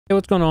Hey,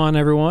 what's going on,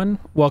 everyone?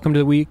 Welcome to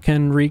the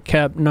weekend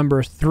recap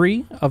number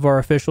 3 of our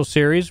official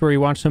series, where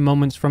you watch some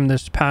moments from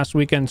this past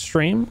weekend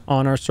stream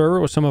on our server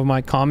with some of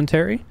my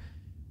commentary.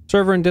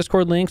 Server and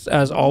Discord links,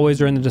 as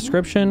always, are in the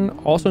description.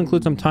 Also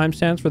include some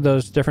timestamps for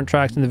those different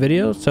tracks in the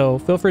video, so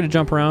feel free to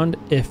jump around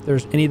if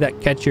there's any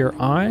that catch your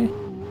eye.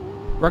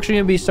 We're actually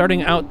going to be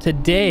starting out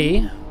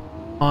today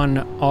on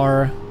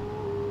our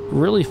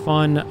really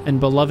fun and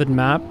beloved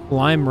map,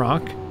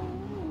 Limerock.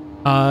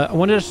 I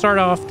wanted to start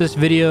off this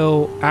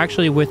video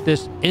actually with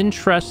this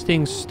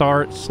interesting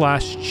start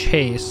slash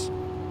chase.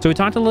 So we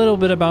talked a little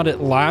bit about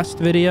it last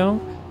video,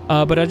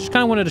 but I just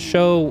kind of wanted to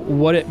show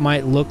what it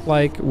might look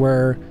like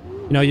where,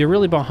 you know, you're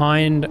really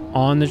behind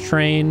on the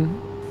train,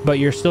 but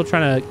you're still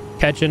trying to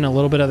catch in a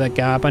little bit of that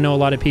gap. I know a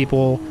lot of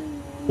people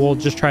will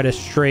just try to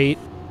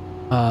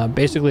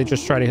basically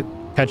just try to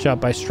catch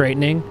up by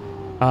straightening.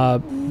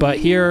 But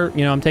here,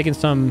 you know, I'm taking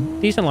some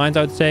decent lines,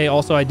 I would say.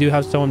 Also, I do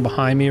have someone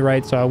behind me,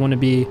 right? So I want to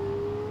be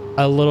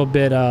a little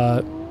bit,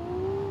 I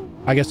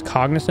guess,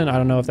 cognizant. I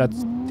don't know if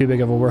that's too big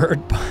of a word,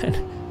 but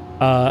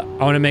I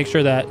want to make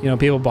sure that, you know,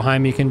 people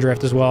behind me can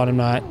drift as well, and I'm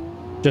not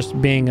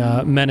just being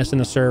a menace in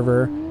the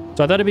server.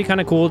 So I thought it'd be kind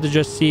of cool to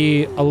just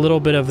see a little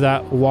bit of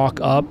that walk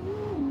up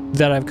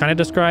that I've kind of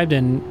described,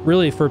 and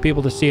really for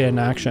people to see it in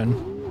action.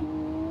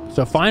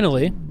 So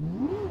finally,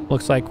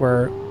 looks like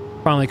we're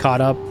finally caught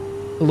up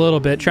a little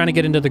bit, trying to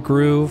get into the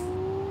groove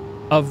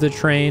of the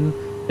train,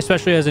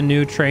 especially as a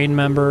new train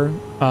member.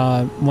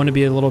 Want to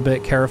be a little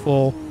bit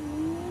careful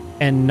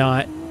and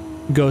not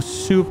go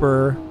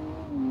super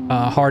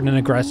hard and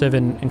aggressive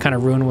and kind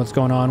of ruin what's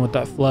going on with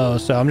that flow.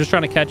 So I'm just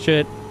trying to catch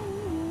it,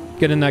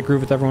 get in that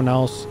groove with everyone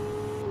else.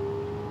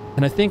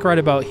 And I think right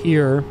about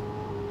here,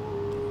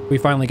 we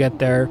finally get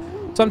there.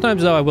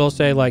 Sometimes though, I will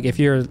say, like, if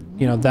you're,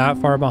 you know, that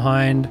far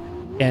behind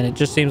and it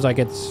just seems like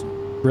it's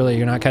really,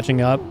 you're not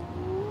catching up,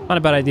 not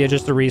a bad idea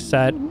just to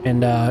reset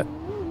and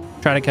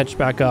try to catch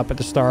back up at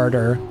the start,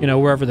 or, you know,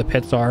 wherever the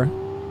pits are.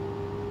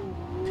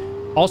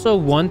 Also,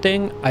 one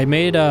thing, I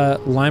made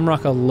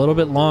Limerock a little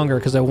bit longer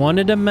because I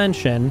wanted to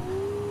mention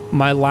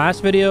my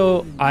last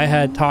video. I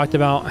had talked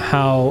about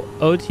how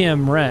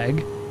OTM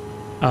Reg,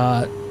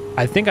 I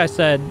think I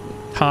said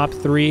top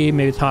 3,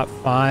 maybe top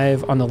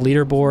 5 on the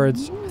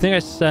leaderboards. I think I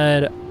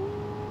said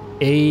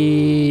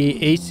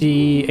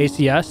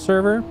ACS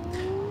server.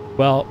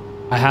 Well,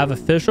 I have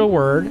official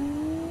word.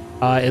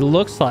 It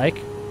looks like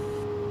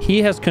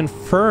he has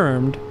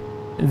confirmed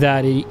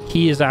that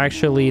he is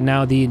actually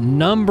now the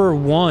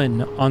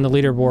 #1 on the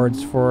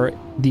leaderboards for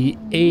the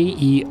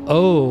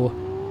AEO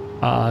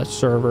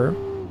server.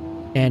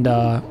 And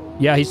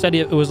yeah, he said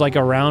it was like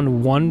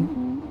around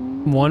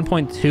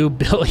 1.2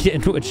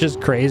 billion, which is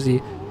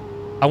crazy.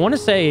 I want to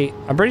say,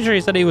 I'm pretty sure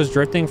he said he was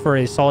drifting for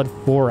a solid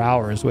 4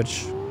 hours,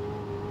 which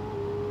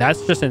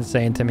that's just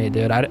insane to me,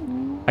 dude. I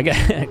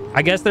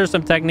guess there's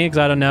some techniques.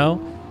 I don't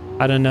know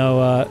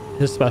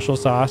his special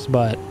sauce,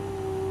 but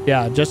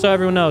yeah, just so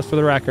everyone knows, for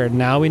the record,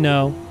 now we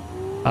know.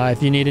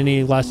 If you need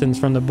any lessons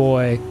from the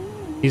boy,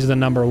 he's the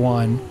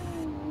 #1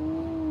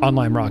 on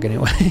Limerock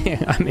anyway.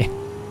 I mean,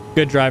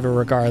 good driver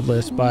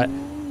regardless. But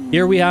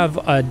here we have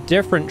a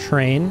different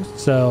train.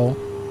 So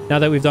now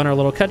that we've done our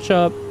little catch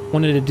up,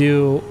 wanted to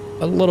do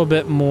a little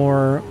bit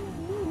more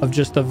of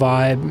just the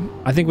vibe.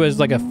 I think it was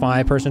like a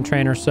 5-person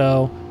train or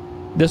so.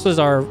 This was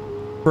our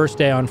first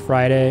day on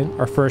Friday,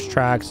 our first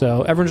track.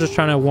 So everyone's just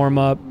trying to warm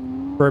up.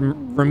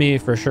 For me,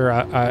 for sure,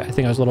 I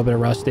think I was a little bit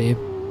rusty.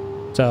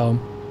 So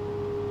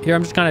here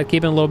I'm just kind of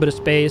keeping a little bit of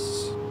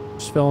space,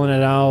 just filling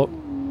it out.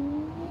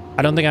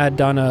 I don't think I had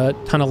done a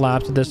ton of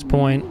laps at this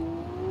point.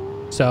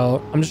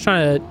 So I'm just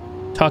trying to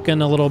tuck in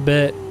a little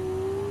bit,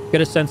 get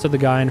a sense of the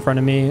guy in front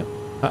of me.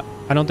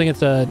 I don't think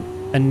it's a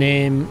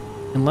name,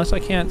 unless I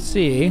can't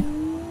see.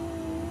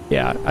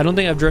 Yeah, I don't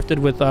think I've drifted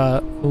with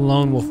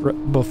Lone Wolf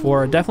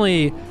before.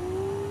 Definitely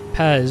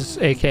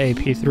Pez, aka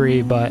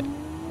P3, but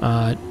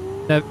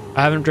I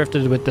haven't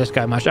drifted with this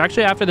guy much.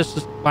 Actually, after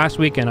this last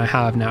weekend, I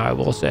have now, I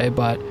will say.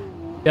 But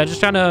yeah, just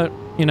trying to,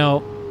 you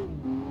know,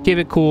 keep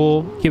it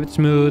cool, keep it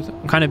smooth.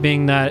 I'm kind of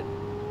being that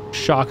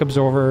shock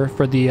absorber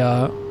for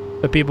the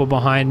people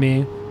behind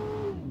me,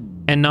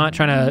 and not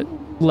trying to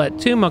let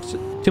too much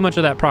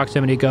of that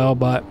proximity go.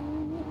 But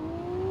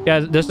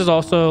yeah, this is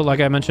also, like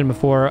I mentioned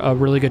before, a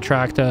really good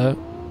track to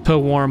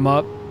warm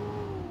up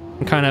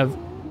and kind of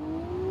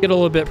get a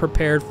little bit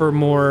prepared for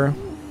more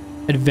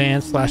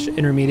advanced slash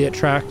intermediate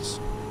tracks.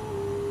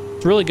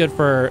 It's really good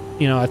for,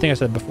 you know, I think I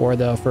said before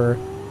though, for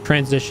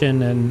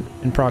transition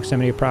and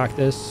proximity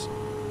practice.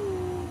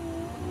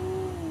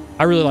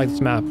 I really like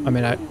this map. I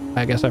mean,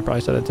 I guess I probably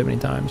said it too many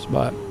times,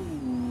 but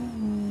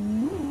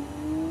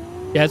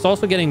yeah, it's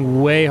also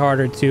getting way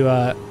harder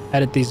to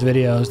edit these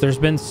videos. There's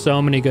been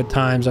so many good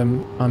times.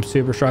 I'm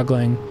super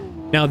struggling.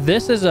 Now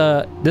this is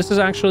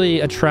actually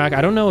a track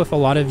I don't know if a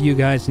lot of you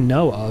guys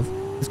know of.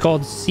 It's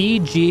called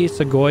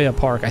Sequoia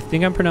Park. I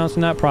think I'm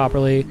pronouncing that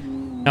properly.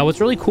 Now,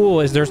 what's really cool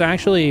is there's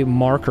actually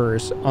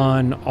markers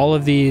on all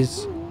of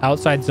these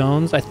outside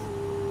zones. I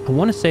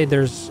want to say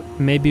there's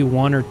maybe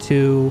 1 or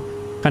 2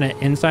 kind of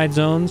inside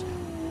zones.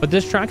 But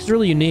this track is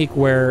really unique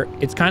where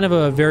it's kind of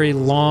a very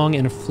long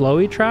and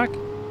flowy track,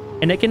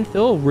 and it can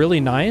feel really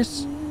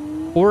nice,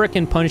 or it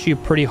can punish you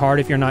pretty hard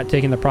if you're not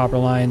taking the proper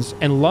lines.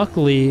 And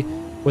luckily,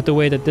 with the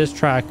way that this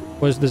track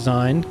was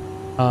designed,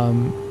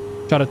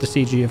 shout out to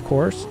CG, of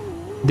course,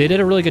 they did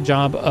a really good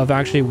job of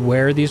actually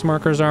where these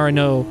markers are. I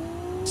know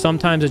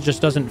sometimes it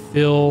just doesn't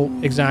feel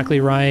exactly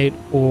right,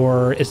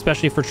 or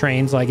especially for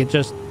trains, like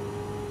the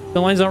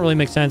lines don't really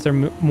make sense. They're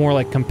more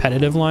like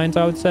competitive lines,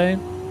 I would say.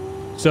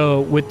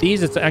 So with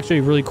these, it's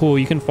actually really cool.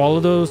 You can follow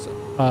those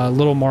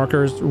little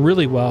markers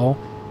really well.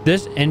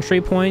 This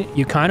entry point,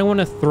 you kind of want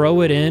to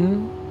throw it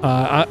in.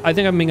 I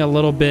think I'm being a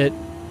little bit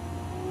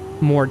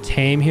more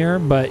tame here,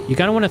 but you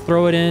kind of want to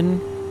throw it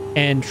in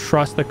and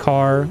trust the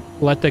car.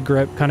 Let the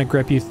grip kind of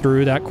grip you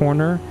through that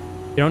corner.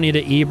 You don't need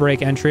an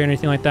e-brake entry or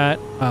anything like that.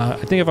 I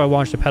think if I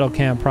watch the pedal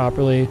cam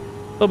properly,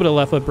 a little bit of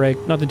left foot brake,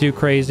 nothing too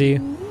crazy.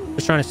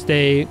 Just trying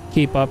to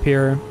keep up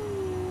here.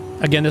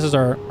 Again, this is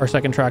our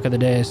second track of the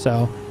day,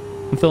 so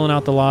I'm filling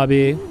out the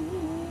lobby,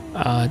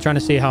 trying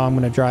to see how I'm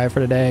going to drive for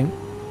today.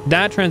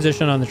 That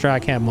transition on the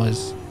track cam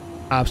was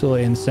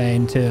absolutely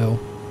insane too.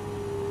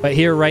 But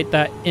here, right,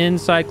 that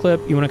inside clip,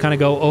 you want to kind of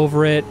go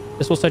over it.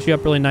 This will set you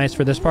up really nice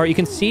for this part. You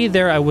can see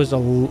there I was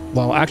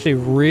actually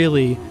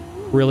really,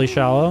 really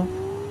shallow,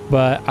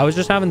 but I was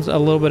just having a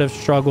little bit of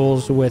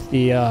struggles with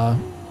the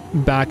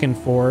back and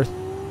forth.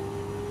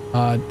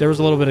 There was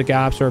a little bit of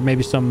gaps, or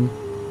maybe a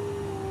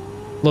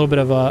little bit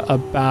of a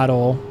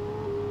battle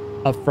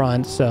up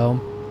front. So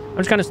I'm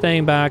just kind of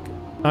staying back,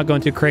 not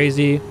going too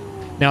crazy.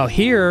 Now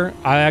here,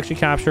 I actually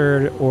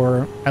captured,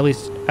 or at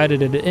least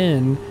edited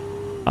in,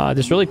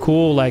 this really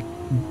cool, like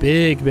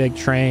big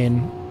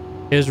train.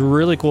 It is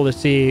really cool to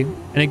see.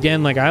 And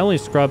again, like I only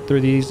scrubbed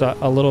through these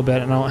a little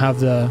bit, and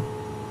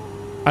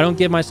I don't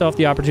give myself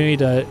the opportunity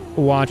to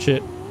watch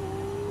it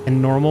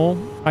in normal,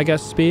 I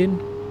guess, speed.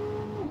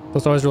 So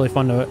it's always really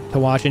fun to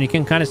watch, and you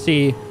can kind of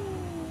see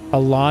a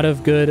lot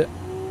of good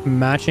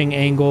matching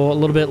angle. A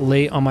little bit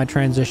late on my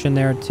transition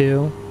there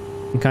too.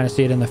 You can kind of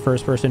see it in the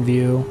first person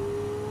view,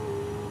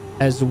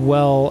 as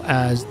well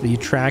as the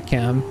track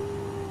cam.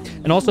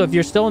 And also, if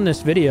you're still in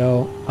this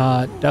video,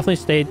 definitely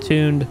stay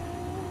tuned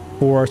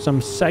for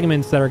some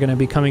segments that are going to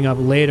be coming up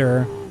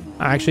later.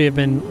 I actually have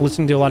been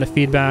listening to a lot of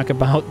feedback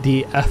about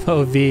the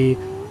FOV,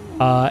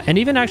 and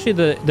even actually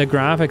the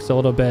graphics a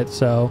little bit.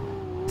 So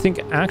I think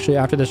actually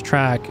after this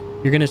track,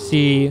 you're going to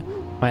see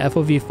my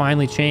FOV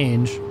finally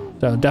change.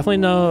 So definitely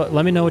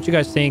let me know what you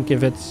guys think,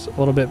 if it's a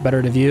little bit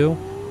better to view.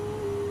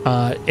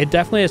 It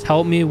definitely has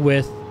helped me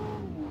with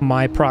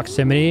my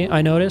proximity,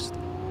 I noticed.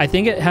 I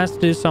think it has to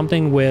do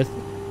something with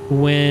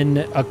when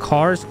a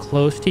car is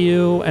close to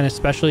you, and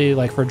especially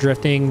like for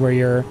drifting where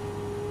you're,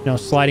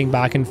 sliding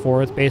back and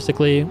forth,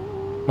 basically,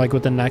 like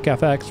with the neck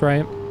FX,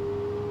 right?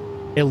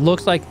 It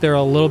looks like they're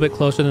a little bit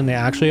closer than they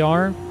actually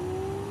are.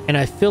 And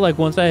I feel like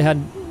once I had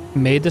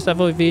made this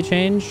FOV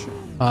change,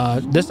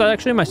 this is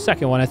actually my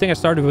second one. I think I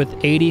started with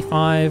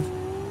 85.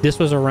 This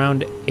was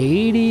around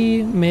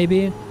 80,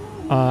 maybe.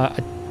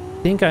 I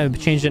think I've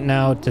changed it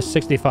now to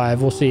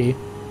 65. We'll see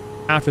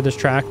after this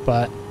track,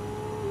 but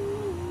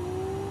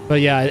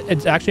yeah,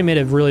 it's actually made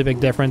a really big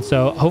difference.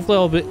 So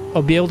hopefully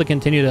I'll be able to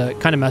continue to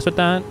kind of mess with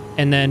that,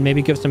 and then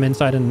maybe give some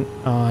insight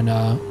on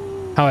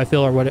how I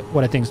feel, or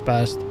what I think is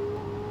best.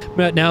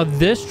 But now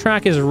this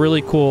track is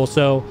really cool.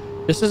 So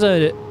this is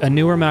a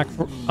newer Mac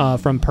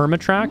from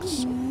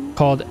Permatracks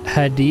called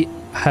Hadashi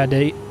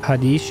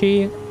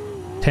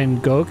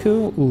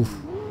Tengoku. Oof.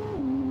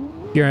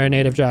 If you're a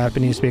native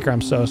Japanese speaker,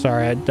 I'm so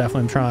sorry. I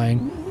definitely am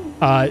trying.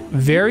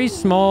 Very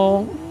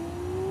small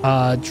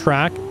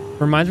track.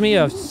 Reminds me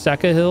of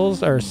Seka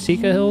Hills.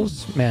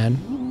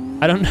 Man,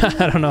 I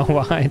don't know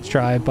why I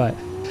tried, but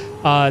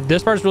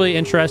this part's really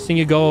interesting.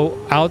 You go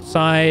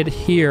outside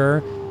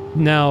here.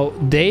 Now,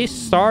 they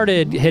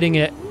started hitting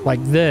it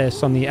like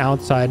this on the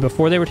outside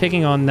before they were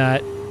taking on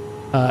that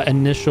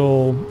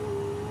initial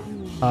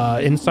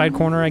inside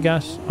corner, I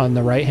guess, on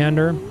the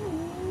right-hander.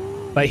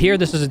 But here,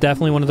 this is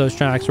definitely one of those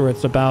tracks where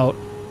it's about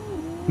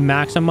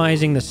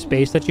maximizing the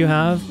space that you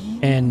have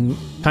and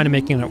kind of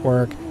making it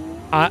work.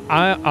 I'm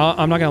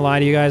not going to lie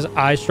to you guys.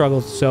 I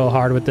struggled so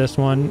hard with this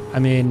one. I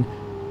mean,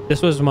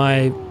 this was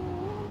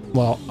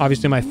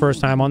obviously my first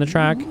time on the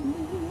track.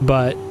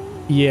 But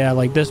yeah,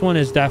 like this one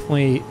is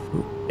definitely,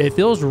 it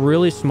feels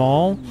really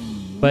small.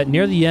 But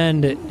near the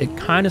end, it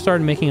kind of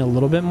started making a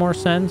little bit more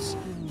sense.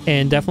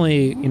 And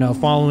definitely,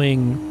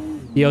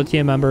 following the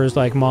OTM members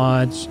like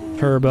Mods,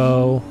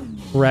 Turbo,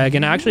 Reg.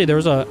 And actually, there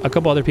was a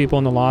couple other people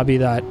in the lobby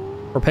that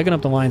were picking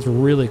up the lines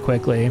really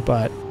quickly.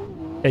 But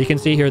yeah, you can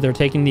see here they're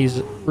taking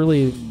these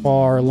really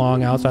far,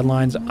 long outside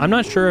lines. I'm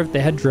not sure if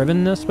they had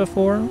driven this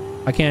before.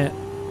 I can't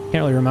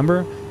really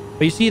remember.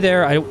 But you see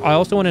there, I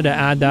also wanted to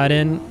add that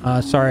in.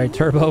 Sorry,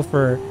 Turbo,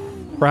 for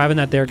having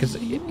that there, because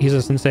he's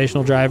a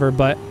sensational driver.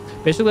 But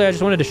basically, I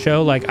just wanted to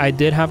show, like, I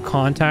did have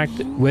contact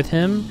with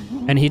him,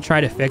 and he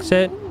tried to fix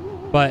it.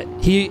 But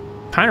he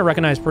kind of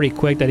recognized pretty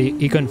quick that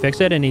he couldn't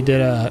fix it, and he did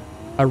a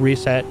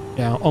reset,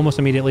 almost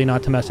immediately,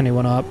 not to mess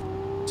anyone up.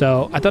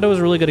 So I thought it was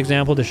a really good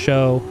example to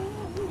show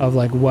of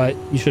like what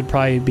you should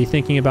probably be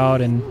thinking about,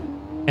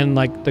 and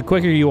like the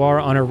quicker you are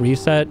on a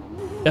reset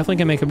definitely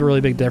can make a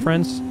really big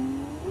difference.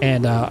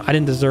 And I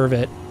didn't deserve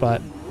it,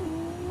 but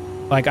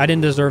like I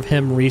didn't deserve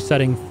him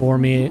resetting for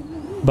me,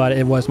 but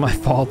it was my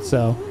fault.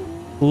 So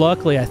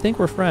luckily I think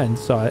we're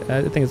friends, so I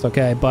think it's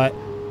okay. But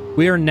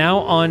we are now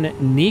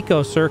on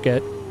Nikko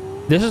Circuit.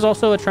 This is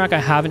also a track I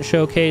haven't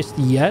showcased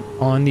yet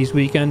on these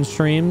weekend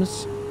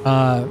streams,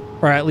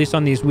 or at least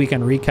on these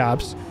weekend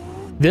recaps.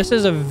 This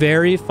is a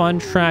very fun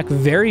track,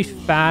 very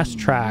fast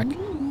track.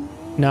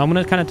 Now I'm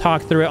going to kind of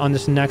talk through it on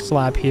this next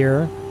lap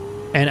here.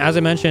 And as I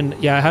mentioned,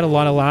 yeah, I had a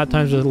lot of lap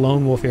times with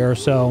Lone Wolf here.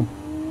 So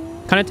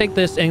kind of take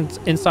this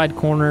inside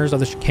corners of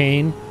the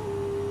chicane.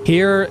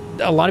 Here,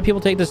 a lot of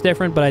people take this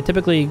different, but I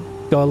typically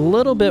go a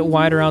little bit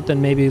wider out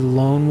than maybe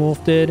Lone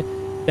Wolf did.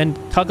 Then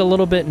tug a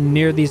little bit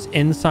near these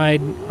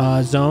inside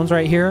zones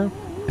right here,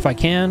 if I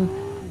can.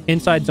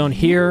 Inside zone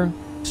here.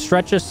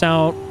 Stretch this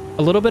out.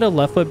 A little bit of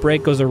left foot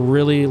brake goes a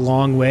really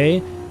long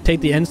way.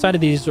 Take the inside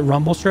of these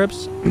rumble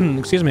strips.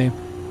 Excuse me.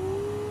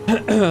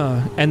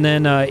 And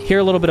then here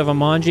a little bit of a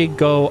manji.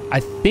 Go, I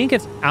think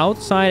it's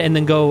outside, and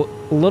then go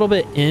a little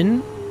bit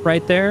in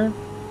right there.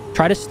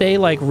 Try to stay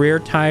like rear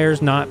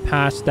tires not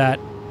past that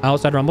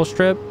outside rumble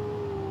strip.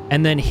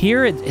 And then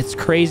here it's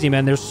crazy,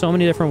 man. There's so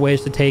many different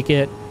ways to take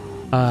it.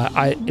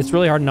 It's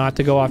really hard not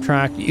to go off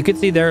track. You could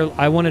see there,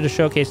 I wanted to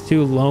showcase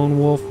too, Lone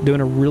Wolf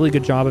doing a really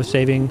good job of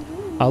saving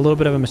a little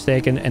bit of a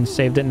mistake and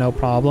saved it no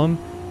problem.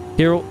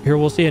 Here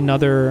we'll see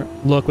another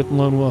look with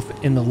Lone Wolf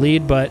in the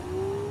lead, but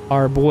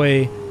our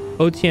boy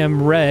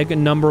OTM Reg,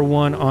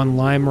 #1 on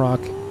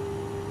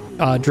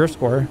Limerock drift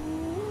score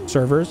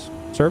servers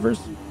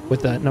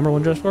with that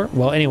 #1 drift score.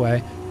 Well,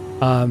 anyway,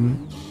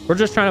 we're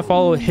just trying to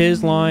follow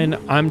his line.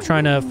 I'm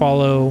trying to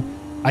follow,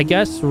 I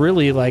guess,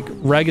 really, like,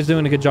 Reg is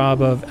doing a good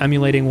job of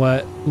emulating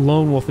what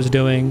Lone Wolf is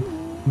doing.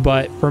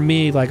 But for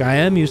me, like, I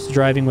am used to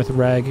driving with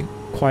Reg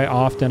quite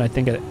often, I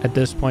think, at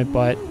this point.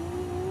 But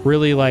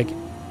really, like,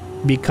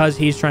 because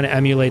he's trying to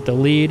emulate the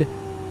lead,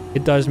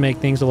 it does make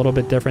things a little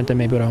bit different than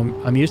maybe what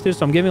I'm used to.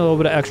 So I'm giving a little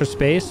bit of extra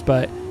space.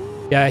 But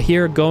yeah,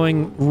 here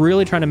going,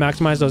 really trying to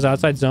maximize those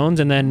outside zones.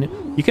 And then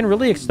you can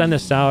really extend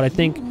this out. I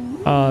think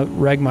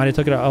Reg might have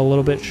took it a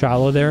little bit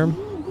shallow there.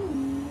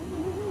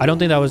 I don't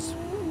think that was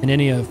in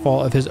any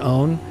fault of his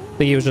own. I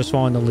think he was just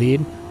following the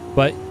lead.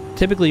 But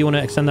typically you want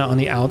to extend that on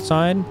the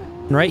outside.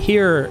 And right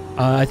here,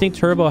 I think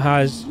Turbo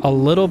has a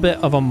little bit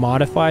of a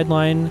modified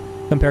line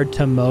compared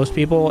to most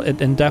people,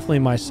 and definitely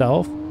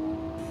myself.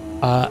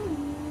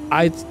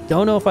 I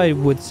don't know if I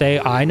would say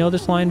I know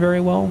this line very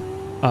well.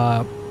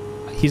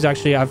 He's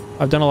actually,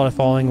 I've done a lot of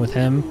following with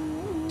him.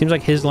 Seems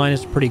like his line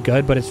is pretty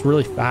good, but it's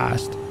really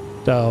fast.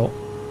 So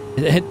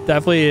it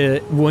definitely,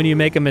 when you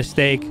make a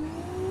mistake,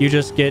 you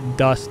just get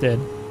dusted.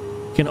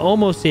 You can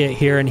almost see it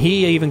here, and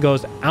he even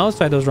goes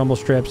outside those rumble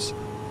strips.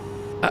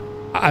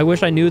 I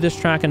wish I knew this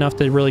track enough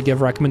to really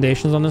give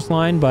recommendations on this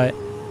line, but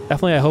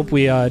definitely I hope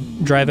we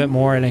drive it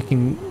more and I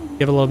can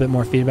give a little bit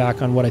more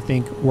feedback on what I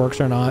think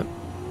works or not.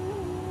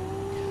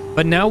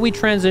 But now we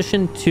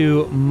transition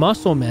to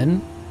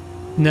Musselman.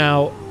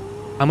 Now,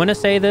 I'm going to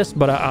say this,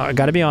 but I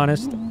got to be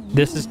honest.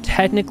 This is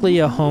technically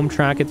a home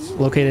track. It's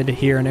located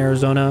here in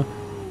Arizona.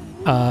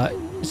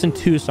 It's in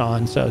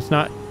Tucson, so it's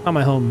not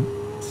my home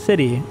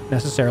city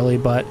necessarily,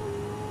 but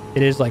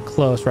it is like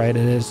close, right? It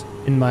is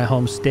in my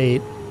home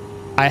state.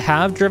 I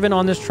have driven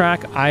on this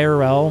track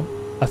IRL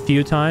a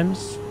few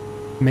times,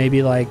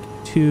 maybe like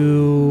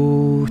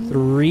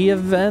 2-3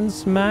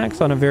 events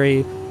max on a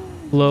very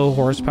low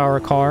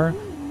horsepower car.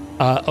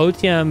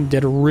 OTM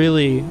did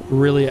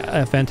really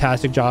a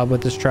fantastic job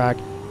with this track.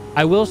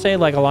 I will say,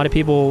 like, a lot of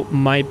people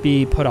might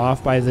be put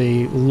off by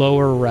the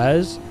lower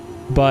res,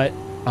 but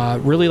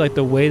really, like,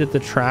 the way that the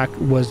track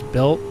was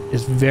built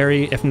is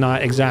very, if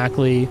not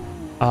exactly,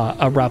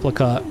 a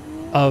replica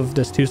of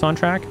this Tucson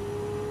track.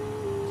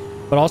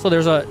 But also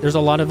there's a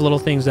lot of little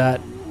things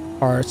that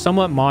are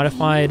somewhat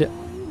modified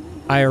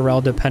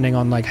IRL depending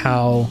on like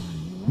how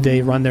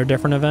they run their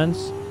different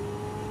events.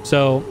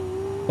 So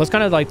let's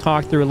kind of like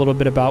talk through a little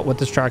bit about what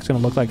this track's going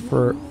to look like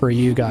for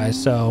you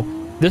guys. So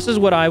this is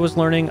what I was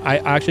learning. I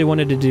actually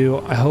wanted to do,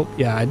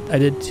 I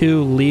did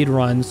 2 lead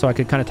runs so I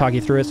could kind of talk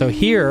you through it. So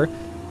here,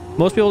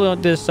 most people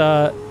don't do this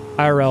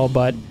IRL,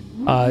 but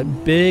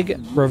big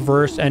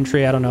reverse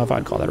entry. I don't know if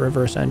I'd call that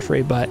reverse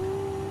entry, but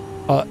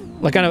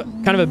like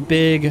kind of a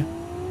big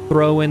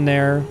throw in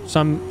there.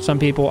 Some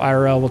people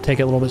IRL will take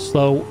it a little bit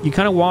slow. You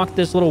kind of walk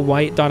this little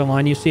white dotted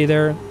line you see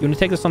there. You want to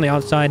take this on the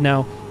outside.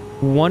 Now,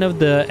 one of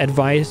the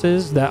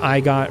advices that I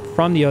got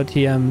from the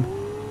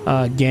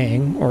OTM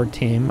gang, or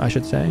team, I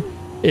should say,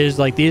 is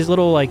like these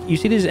little, like, you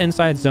see these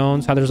inside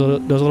zones, how there's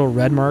those little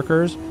red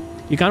markers.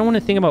 You kind of want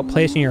to think about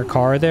placing your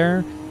car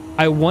there.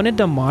 I wanted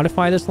to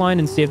modify this line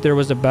and see if there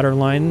was a better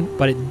line,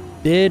 but it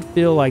did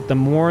feel like the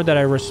more that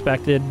I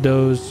respected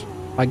those,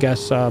 I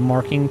guess,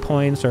 marking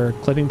points or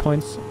clipping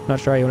points, not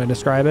sure how you want to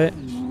describe it,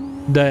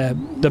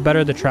 the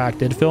better the track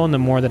did feel and the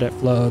more that it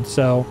flowed.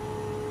 So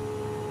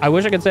I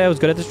wish I could say I was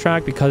good at this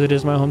track because it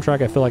is my home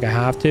track. I feel like I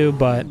have to,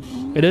 but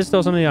it is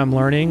still something I'm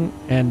learning,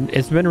 and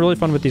it's been really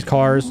fun with these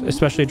cars,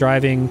 especially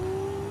driving,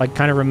 like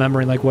kind of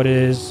remembering like what it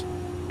is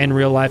in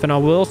real life. And I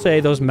will say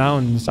those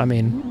mountains, I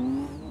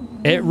mean,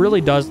 it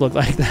really does look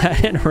like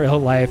that in real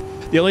life.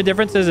 The only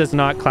difference is it's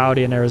not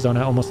cloudy in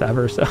Arizona almost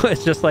ever, so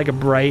it's just like a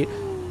bright,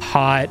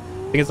 hot,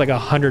 I think it's like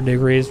 100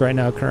 degrees right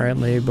now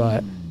currently,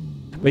 but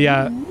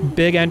yeah,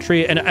 big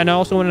entry. And I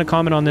also wanted to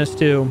comment on this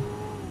too.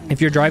 If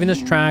you're driving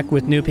this track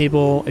with new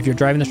people, if you're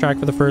driving this track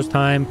for the first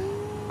time,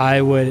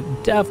 I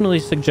would definitely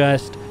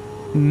suggest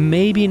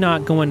maybe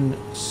not going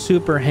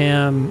super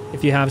ham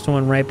if you have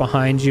someone right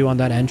behind you on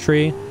that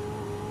entry.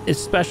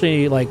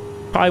 Especially, like,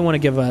 probably want to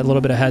give a little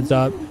bit of heads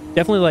up.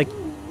 Definitely like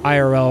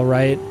IRL,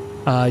 right?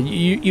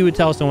 You would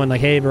tell someone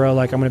like, hey bro,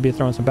 like I'm going to be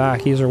throwing some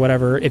backies or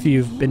whatever if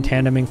you've been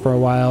tandeming for a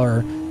while,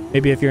 or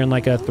maybe if you're in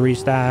like a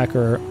 3-stack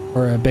or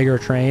a bigger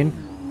train.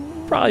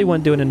 Probably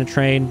wouldn't do it in a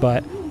train,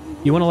 but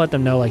you want to let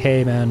them know like,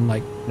 hey man,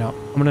 like, you know,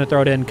 I'm going to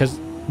throw it in, because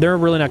they're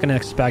really not going to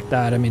expect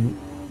that. I mean,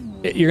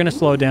 you're going to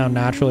slow down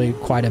naturally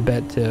quite a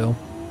bit too.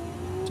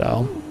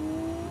 So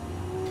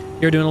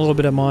you're doing a little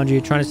bit of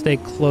Manji, trying to stay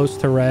close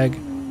to Reg.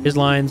 His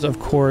lines, of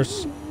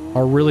course,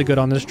 are really good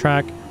on this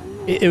track.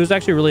 It was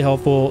actually really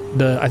helpful.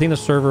 I think the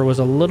server was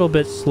a little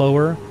bit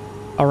slower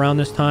around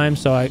this time,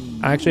 so I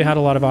actually had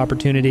a lot of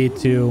opportunity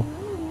to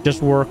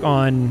just work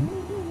on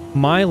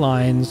my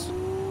lines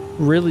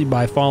really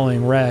by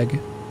following Reg,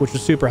 which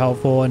was super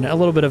helpful, and a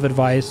little bit of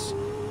advice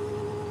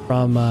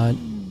from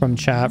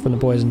chat, from the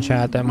boys in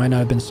chat that might not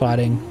have been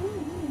sliding.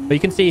 But you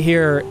can see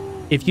here,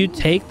 if you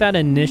take that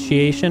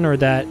initiation or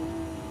that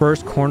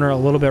first corner a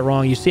little bit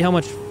wrong, you see how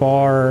much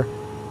far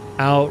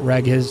out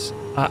Reg is.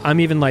 I'm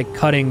even like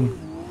cutting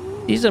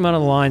decent amount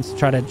of the lines to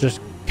try to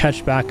just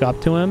catch back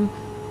up to him.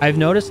 I've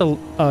noticed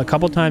a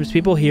couple times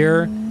people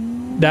here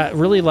that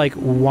really like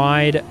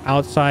wide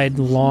outside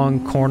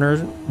long corner,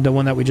 the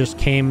one that we just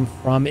came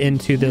from,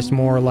 into this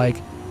more like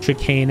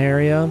chicane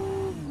area.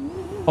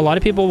 A lot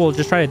of people will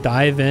just try to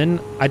dive in.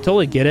 I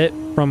totally get it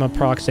from a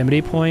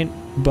proximity point,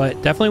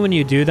 but definitely when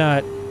you do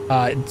that,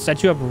 it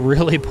sets you up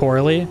really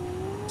poorly.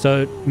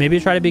 So maybe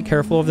try to be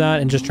careful of that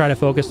and just try to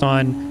focus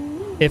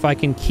on, if I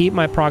can keep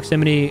my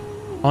proximity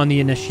on the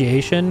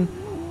initiation,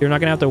 you're not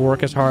gonna have to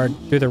work as hard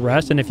through the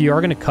rest. And if you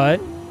are gonna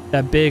cut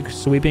that big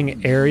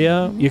sweeping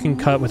area, you can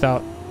cut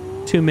without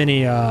too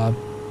many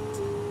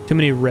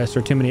risks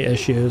or too many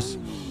issues,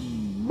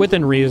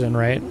 within reason,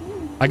 right?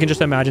 I can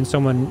just imagine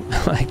someone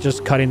like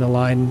just cutting the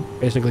line,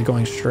 basically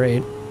going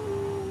straight.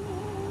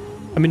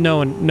 I mean, no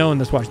one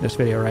that's watching this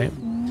video, right?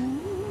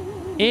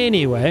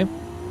 Anyway,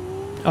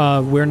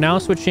 we're now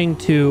switching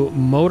to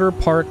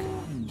Motopark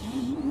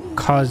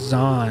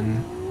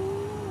Koszain.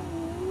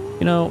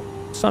 You know,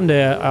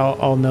 someday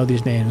I'll know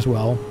these names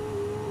well.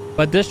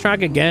 But this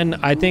track, again,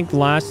 I think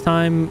last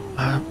time,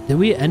 did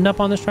we end up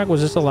on this track?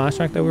 Was this the last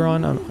track that we were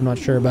on? I'm not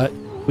sure, but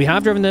we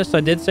have driven this.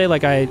 I did say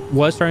like I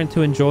was starting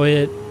to enjoy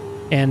it,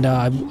 and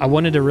I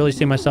wanted to really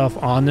see myself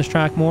on this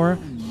track more.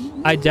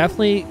 I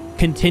definitely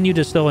continue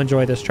to still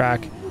enjoy this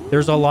track.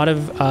 There's a lot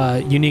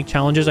of unique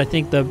challenges. I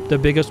think the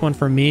biggest one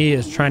for me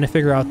is trying to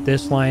figure out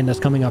this line that's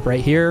coming up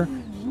right here,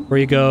 where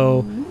you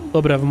go a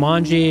little bit of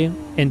Manji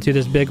into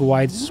this big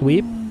wide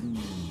sweep.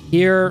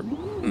 Here,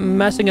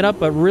 messing it up,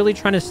 but really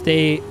trying to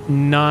stay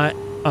on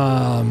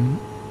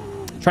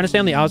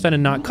the outside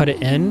and not cut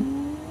it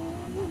in.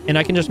 And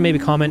I can just maybe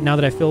comment now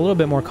that I feel a little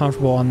bit more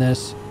comfortable on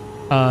this.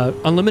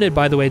 Unlimited,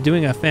 by the way,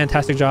 doing a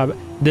fantastic job.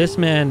 This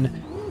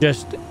man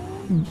just,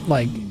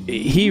 like,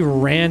 he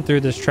ran through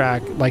this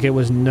track like it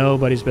was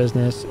nobody's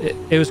business.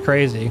 It was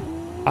crazy.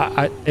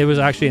 It was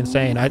actually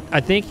insane.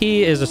 I think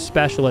he is a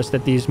specialist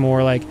at these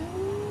more like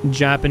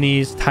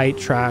Japanese tight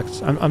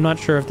tracks. I'm not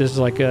sure if this is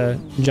like a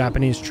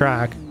Japanese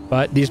track,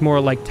 but these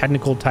more like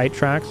technical tight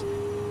tracks.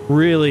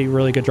 Really,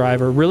 really good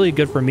driver. Really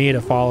good for me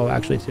to follow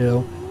actually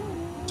too.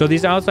 So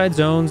these outside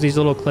zones, these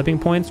little clipping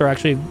points are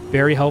actually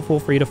very helpful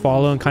for you to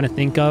follow and kind of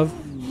think of.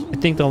 I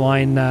think the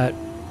line that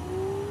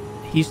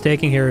he's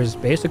taking here is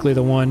basically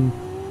the one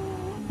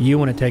you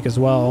want to take as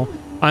well.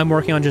 I'm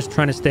working on just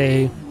trying to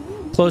stay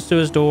close to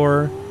his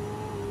door,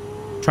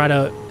 try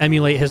to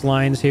emulate his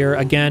lines here.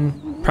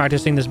 Again,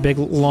 practicing this big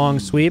long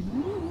sweep.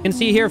 And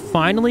see here,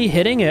 finally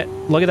hitting it.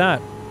 Look at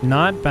that.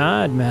 Not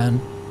bad, man.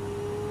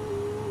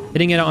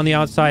 Hitting it on the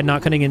outside,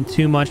 not cutting in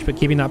too much, but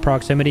keeping that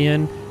proximity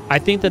in. I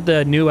think that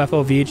the new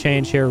FOV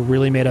change here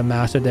really made a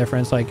massive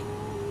difference. Like,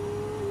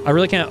 I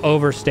really can't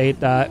overstate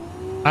that.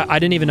 I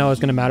didn't even know it was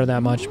going to matter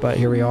that much, but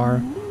here we are.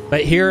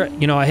 But here,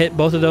 you know, I hit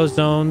both of those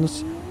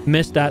zones,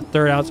 missed that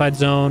third outside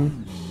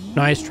zone.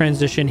 Nice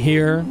transition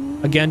here.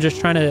 Again, just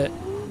trying to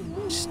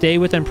stay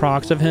within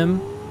prox of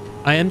him.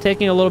 I am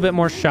taking a little bit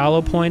more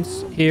shallow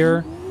points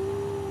here.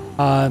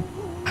 I'm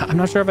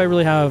not sure if I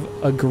really have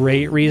a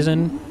great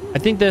reason. I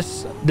think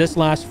this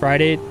last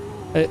Friday,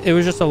 it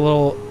was just a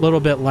little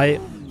bit light,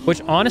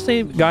 which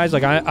honestly, guys,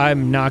 like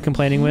I'm not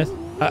complaining with.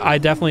 I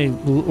definitely,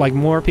 like,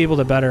 more people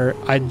the better.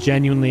 I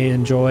genuinely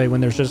enjoy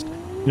when there's just,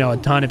 you know, a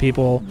ton of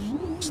people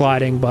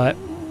sliding. But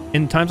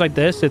in times like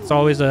this, it's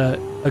always a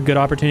a good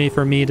opportunity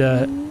for me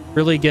to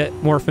really get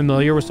more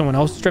familiar with someone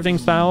else's drifting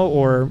style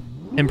or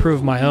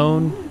improve my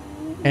own.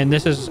 And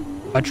this is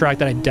a track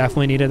that I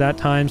definitely needed that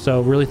time.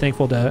 So really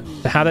thankful to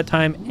have that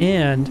time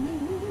and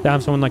to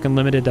have someone like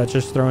Unlimited that's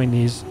just throwing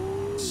these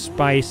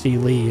spicy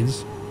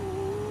leads.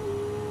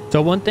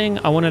 So one thing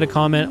I wanted to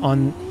comment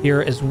on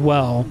here as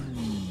well,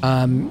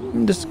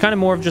 this is kind of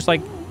more of just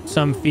like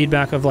some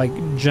feedback of like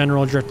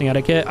general drifting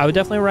etiquette. I would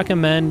definitely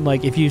recommend,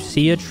 like, if you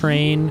see a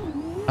train,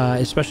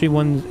 especially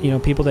when, you know,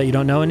 people that you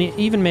don't know, and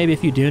even maybe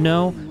if you do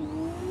know,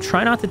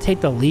 try not to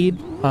take the lead.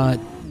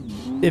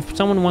 If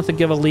someone wants to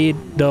give a lead,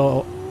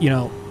 they'll, you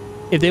know,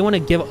 if they want to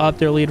give up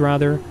their lead,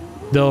 rather,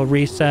 they'll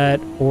reset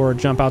or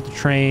jump out the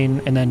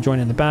train and then join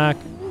in the back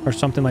or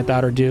something like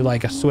that, or do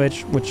like a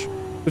switch, which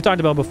we've talked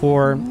about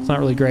before. It's not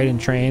really great in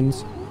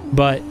trains,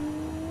 but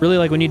really,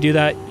 like, when you do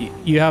that,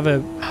 you have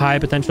a high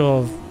potential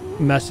of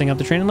messing up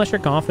the train unless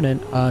you're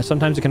confident.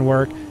 Sometimes it can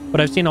work,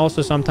 but I've seen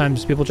also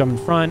sometimes people jump in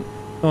front,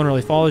 no one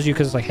really follows you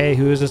because it's like, hey,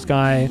 who is this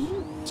guy?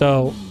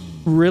 So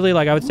really,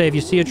 like, I would say if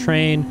you see a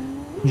train,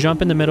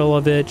 jump in the middle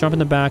of it, jump in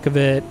the back of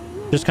it,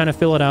 just kind of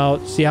fill it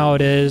out, see how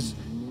it is.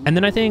 And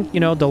then I think, you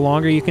know, the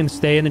longer you can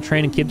stay in the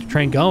train and keep the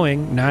train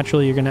going,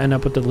 naturally you're going to end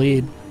up with the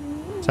lead.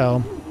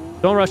 So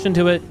don't rush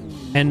into it.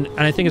 And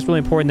I think it's really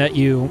important that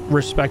you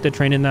respect the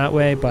train in that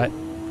way, but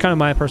kind of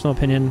my personal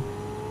opinion.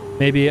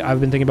 Maybe I've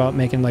been thinking about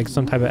making like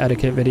some type of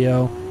etiquette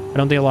video. I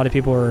don't think a lot of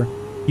people are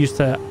used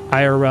to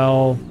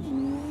IRL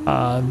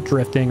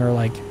drifting, or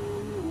like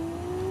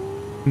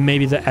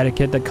maybe the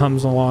etiquette that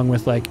comes along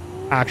with like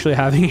actually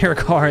having your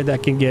car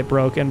that can get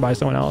broken by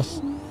someone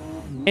else.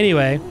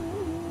 Anyway,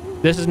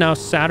 this is now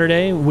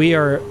Saturday. We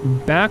are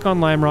back on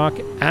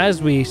Limerock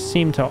as we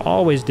seem to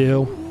always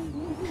do.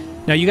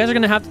 Now you guys are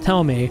going to have to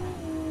tell me,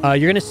 you're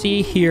going to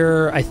see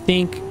here, I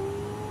think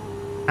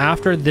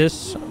after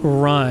this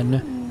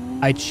run,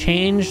 I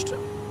changed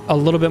a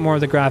little bit more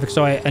of the graphics.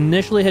 So I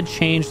initially had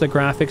changed the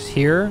graphics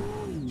here,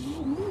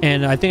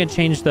 and I think I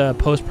changed the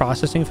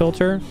post-processing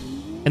filter,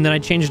 and then I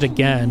changed it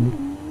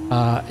again.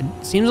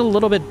 It seems a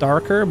little bit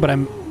darker, but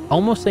I'm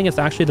almost think it's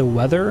actually the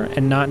weather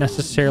and not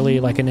necessarily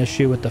like an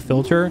issue with the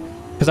filter,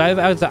 because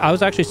I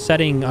was actually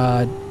setting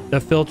the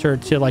filter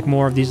to like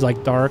more of these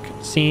like dark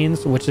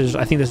scenes, which is,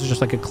 I think this is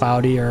just like a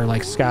cloudy or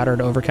like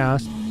scattered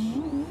overcast,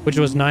 which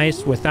was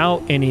nice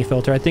without any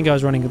filter. I think I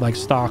was running like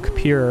stock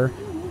pure,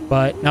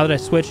 but now that I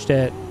switched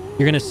it,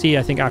 you're gonna see,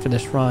 I think after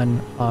this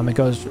run, it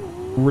goes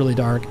really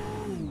dark.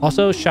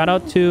 Also, shout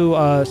out to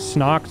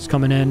Snox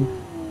coming in.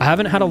 I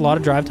haven't had a lot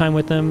of drive time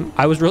with him.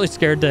 I was really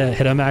scared to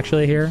hit him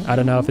actually here. I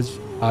don't know if it's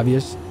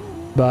obvious,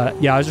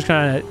 but yeah, I was just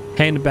kind of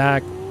hanging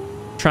back,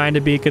 trying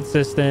to be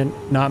consistent,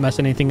 not mess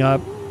anything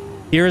up.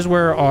 Here's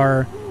where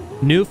our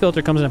new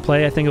filter comes into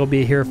play. I think it'll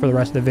be here for the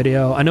rest of the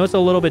video. I know it's a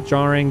little bit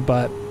jarring,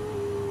 but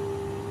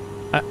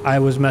I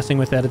was messing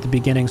with it at the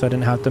beginning, so I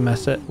didn't have to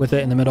mess with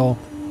it in the middle.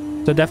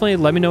 So definitely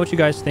let me know what you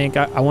guys think.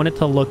 I want it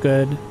to look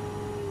good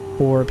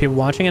for people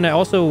watching, and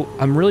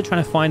I'm really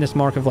trying to find this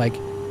mark of like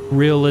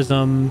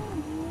realism,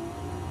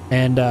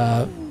 and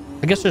I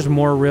guess there's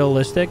more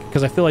realistic,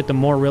 because I feel like the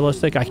more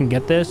realistic I can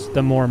get this,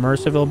 the more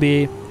immersive it'll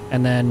be,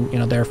 and then, you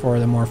know, therefore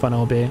the more fun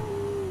it'll be.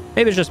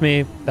 Maybe it's just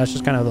me. That's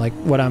just kind of like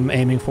what I'm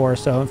aiming for.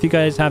 So if you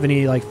guys have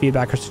any like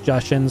feedback or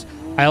suggestions,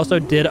 I also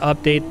did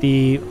update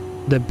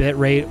the bit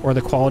rate or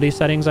the quality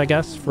settings, I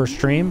guess, for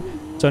stream.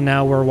 So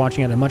now we're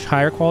watching at a much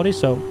higher quality.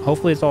 So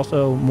hopefully it's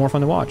also more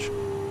fun to watch.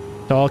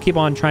 So I'll keep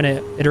on trying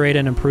to iterate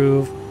and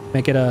improve,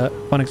 make it a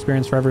fun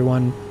experience for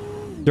everyone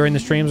during the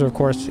streams, or of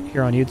course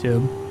here on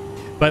YouTube.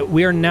 But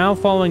we are now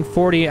following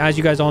 40, as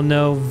you guys all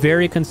know,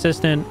 very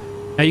consistent.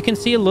 Now you can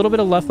see a little bit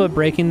of left foot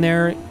braking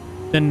there.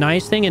 The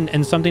nice thing,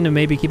 and something to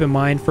maybe keep in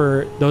mind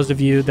for those of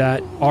you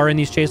that are in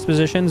these chase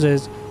positions,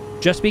 is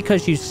just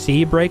because you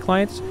see brake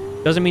lights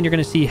doesn't mean you're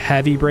going to see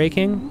heavy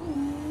braking,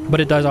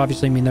 but it does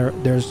obviously mean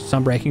there's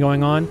some braking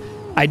going on.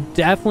 I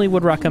definitely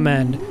would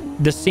recommend,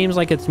 this seems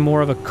like it's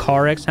more of a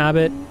CarX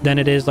habit than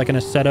it is like an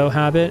Assetto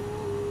habit,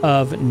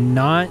 of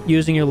not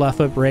using your left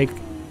foot brake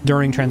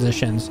during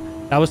transitions.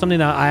 That was something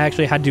that I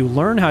actually had to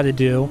learn how to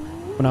do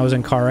when I was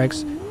in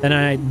CarX. Then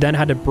I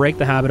had to break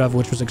the habit of,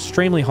 which was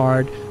extremely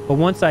hard. But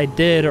once I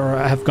did, or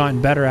I have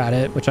gotten better at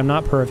it, which I'm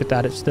not perfect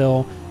at it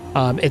still,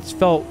 it's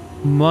felt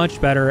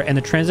much better, and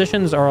the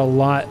transitions are a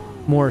lot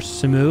more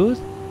smooth.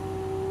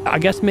 I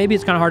guess maybe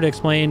it's kind of hard to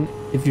explain.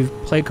 If you've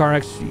played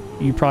CarX,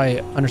 you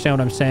probably understand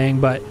what I'm saying,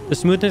 but the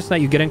smoothness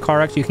that you get in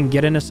CarX, you can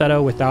get in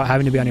Assetto without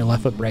having to be on your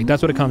left foot brake.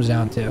 That's what it comes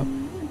down to.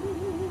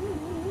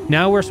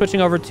 Now we're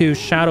switching over to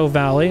Shadow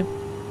Valley.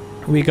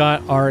 We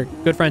got our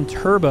good friend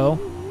Turbo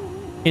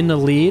in the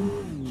lead.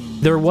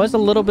 There was a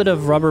little bit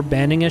of rubber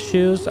banding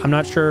issues. I'm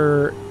not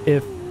sure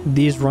if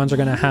these runs are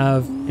going to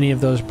have any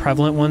of those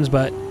prevalent ones,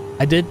 but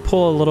I did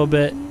pull a little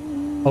bit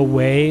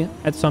away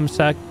at some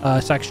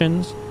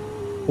sections,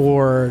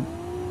 or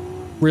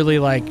really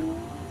like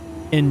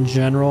in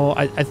general.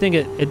 I think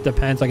it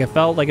depends. Like, it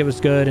felt like it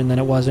was good and then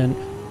it wasn't.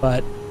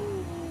 But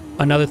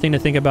another thing to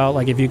think about,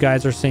 like if you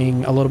guys are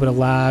seeing a little bit of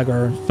lag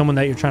or someone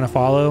that you're trying to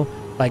follow,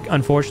 like,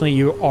 unfortunately,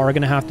 you are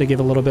going to have to give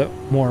a little bit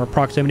more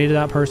proximity to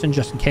that person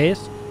just in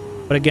case.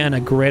 But again, a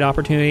great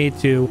opportunity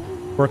to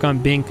work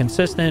on being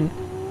consistent,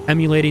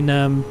 emulating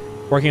them,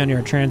 working on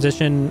your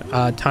transition,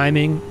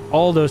 timing,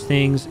 all those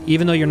things.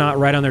 Even though you're not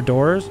right on their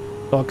doors,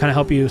 they'll kind of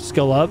help you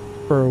skill up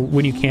for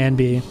when you can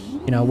be,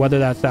 you know, whether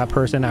that's that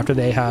person after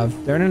they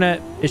have their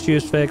internet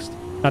issues fixed.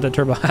 Not that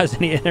Turbo has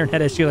any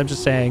internet issues, I'm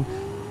just saying.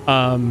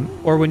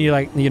 Or when you,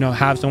 like, you know,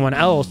 have someone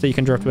else that you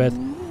can drift with,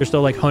 you're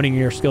still, like, honing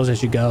your skills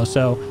as you go.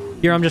 So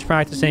here I'm just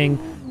practicing,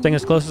 staying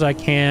as close as I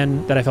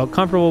can, that I felt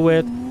comfortable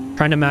with,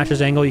 trying to match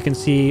his angle. You can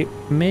see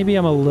maybe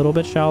I'm a little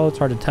bit shallow, it's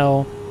hard to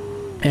tell,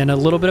 and a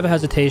little bit of a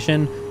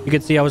hesitation. You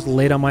could see I was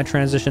late on my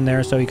transition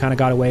there, so he kind of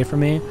got away from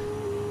me.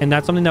 And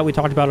that's something that we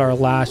talked about our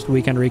last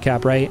weekend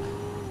recap, right?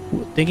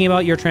 Thinking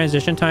about your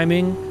transition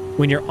timing,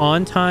 when you're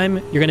on time,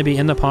 you're going to be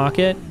in the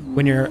pocket.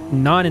 When you're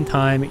not in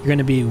time, you're going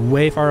to be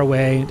way far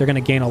away. They're going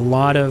to gain a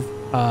lot of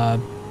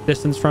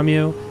distance from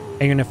you,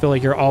 and you're going to feel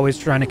like you're always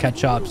trying to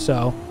catch up.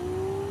 So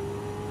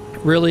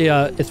really,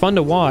 it's fun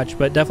to watch,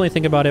 but definitely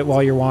think about it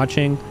while you're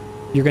watching.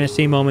 You're going to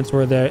see moments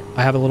where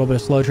I have a little bit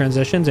of slow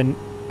transitions, and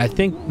I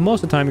think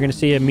most of the time you're going to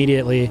see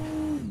immediately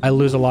I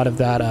lose a lot of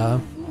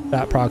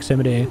that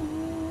proximity.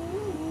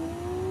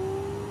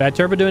 Bad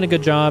Turbo doing a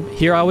good job.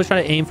 Here, I always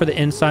try to aim for the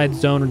inside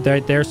zone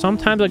right there.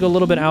 Sometimes I go a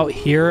little bit out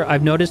here.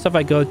 I've noticed if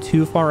I go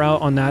too far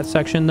out on that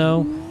section,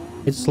 though,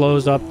 it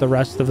slows up the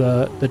rest of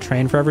the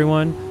train for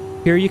everyone.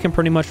 Here, you can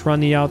pretty much run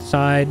the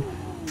outside.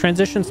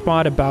 Transition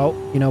spot about,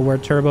 you know, where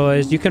Turbo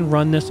is. You can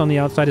run this on the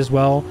outside as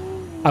well.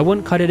 I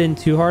wouldn't cut it in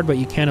too hard, but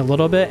you can a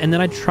little bit. And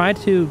then I try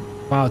to...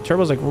 Wow,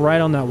 Turbo's like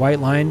right on that white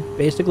line.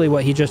 Basically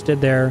what he just did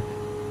there,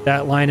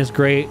 that line is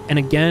great. And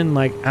again,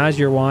 like as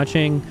you're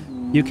watching,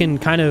 you can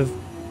kind of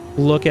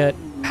look at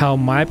how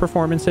my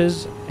performance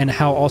is and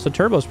how also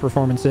Turbo's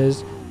performance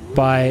is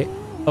by,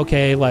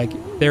 okay, like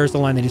there's the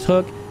line that he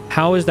took.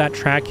 How is that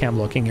track cam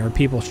looking? Are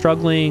people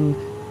struggling?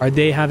 Are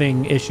they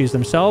having issues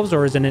themselves,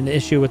 or is it an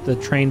issue with the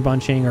train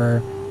bunching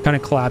or kind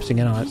of collapsing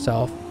in on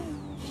itself?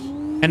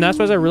 And that's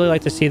what I really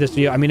like to see this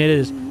video. I mean, it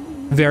is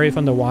very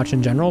fun to watch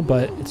in general,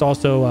 but it's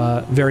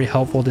also very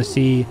helpful to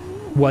see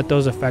what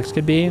those effects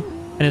could be.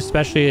 And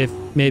especially if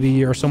maybe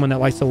you're someone that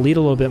likes to lead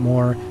a little bit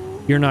more,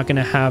 you're not going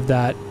to have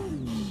that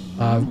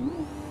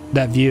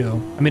that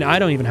view. I mean, I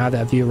don't even have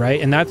that view, right?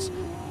 And that's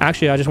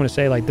actually, I just want to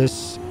say, like,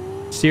 this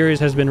series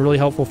has been really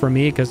helpful for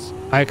me because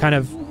I kind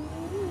of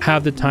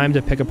have the time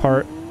to pick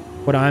apart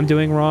what I'm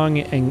doing wrong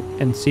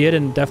and see it,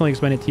 and definitely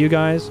explain it to you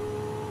guys.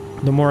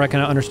 The more I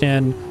kind of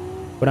understand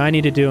what I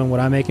need to do and what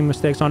I'm making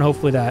mistakes on,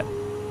 hopefully that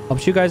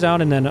helps you guys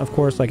out. And then of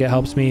course, like, it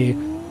helps me,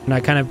 and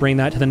I kind of bring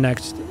that to the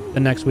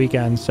next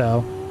weekend.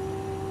 So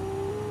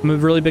I'm a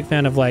really big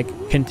fan of,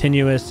 like,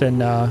 continuous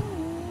and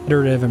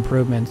iterative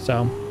improvements.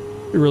 So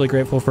really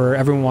grateful for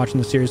everyone watching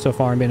the series so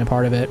far and being a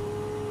part of it.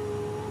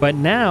 But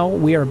now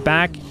we are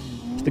back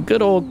to the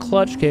good old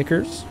Klutch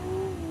Kickers.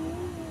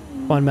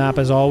 Fun map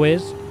as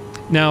always.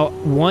 Now,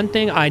 one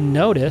thing I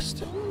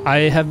noticed, I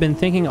have been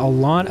thinking a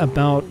lot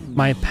about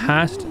my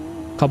past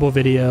couple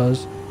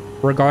videos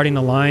regarding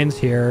the lines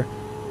here.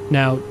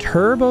 Now,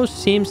 Turbo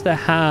seems to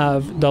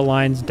have the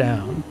lines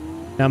down.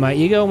 Now, my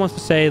ego wants to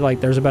say,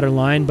 like, there's a better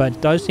line, but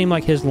it does seem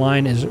like his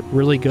line is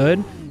really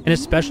good. And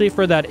especially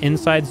for that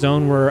inside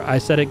zone where I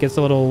said it gets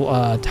a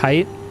little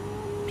tight,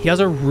 he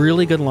has a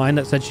really good line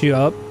that sets you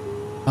up.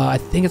 I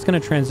think it's going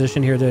to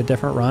transition here to a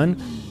different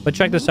run. But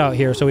check this out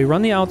here. So we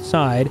run the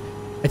outside.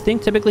 I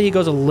think typically he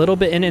goes a little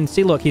bit in, and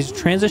see, look, he's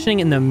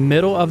transitioning in the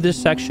middle of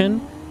this section,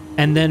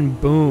 and then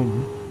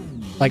boom.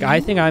 Like,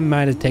 I think I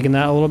might have taken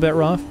that a little bit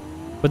rough,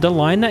 but the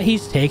line that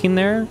he's taking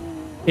there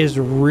is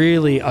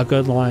really a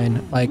good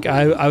line. Like,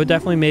 I would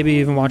definitely maybe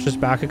even watch this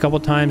back a couple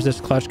times, this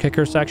Klutch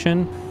Kicker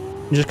section,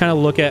 and just kind of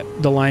look at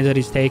the lines that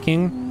he's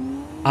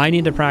taking. I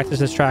need to practice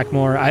this track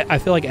more. I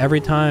feel like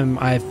every time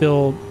I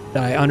feel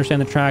that I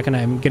understand the track and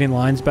I'm getting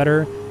lines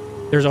better,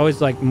 there's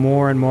always, like,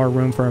 more and more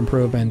room for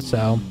improvement.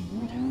 So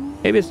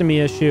maybe it's a me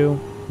issue,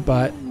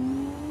 but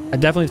I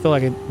definitely feel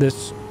like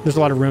there's a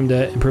lot of room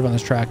to improve on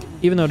this track,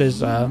 even though it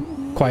is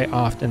quite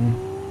often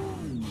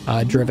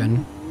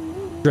driven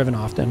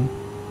often.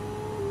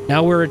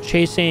 Now we're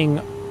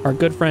chasing our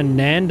good friend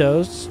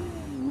Nando's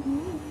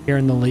here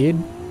in the lead.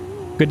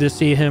 Good to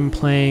see him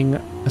playing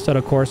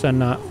Assetto Corsa and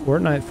not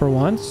Fortnite for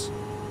once.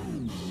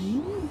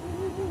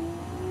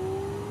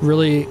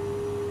 Really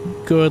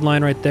good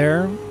line right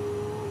there.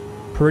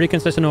 Pretty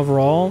consistent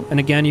overall. And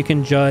again, you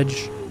can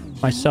judge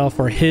myself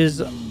or his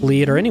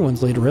lead or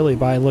anyone's lead really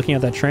by looking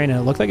at that train, and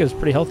it looked like it was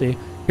pretty healthy.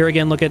 Here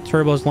again, look at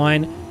Turbo's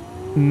line.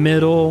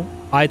 Middle,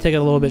 I take it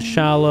a little bit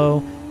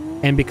shallow,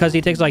 and because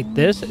he takes like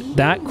this,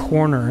 that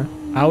corner,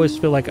 I always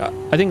feel like,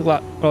 I think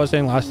what I was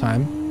saying last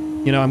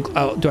time, you know,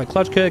 do I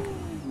clutch kick?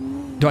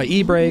 Do I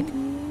e-brake?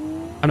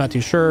 I'm not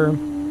too sure.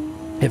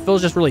 It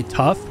feels just really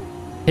tough.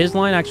 His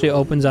line actually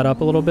opens that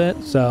up a little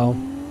bit, so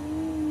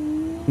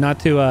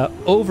not to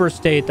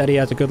overstate that he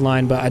has a good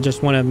line, but I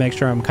just want to make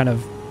sure I'm kind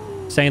of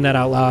saying that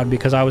out loud,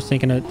 because I was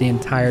thinking it the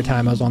entire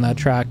time I was on that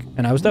track,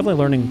 and I was definitely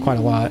learning quite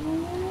a lot.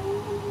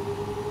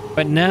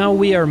 But now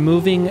we are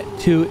moving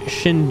to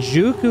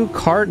Shinjuku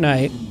Kart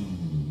Night.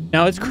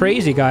 Now it's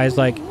crazy, guys.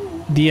 Like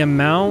the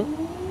amount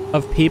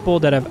of people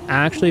that have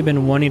actually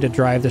been wanting to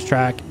drive this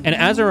track. And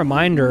as a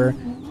reminder,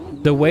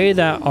 the way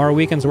that our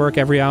weekends work,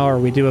 every hour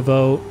we do a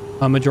vote,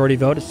 a majority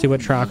vote, to see what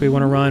track we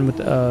want to run with,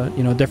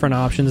 you know, different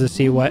options to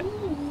see what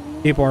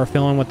people are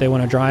feeling, what they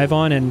want to drive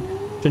on. And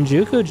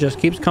Shinjuku just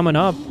keeps coming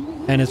up,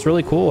 and it's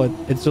really cool.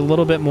 It's a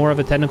little bit more of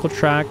a technical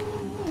track,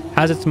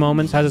 has its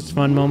moments, has its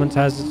fun moments,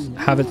 has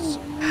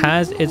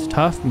its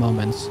tough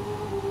moments.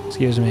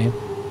 Excuse me.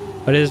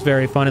 But it is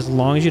very fun as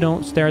long as you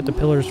don't stare at the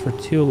pillars for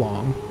too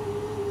long.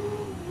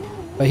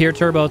 But here,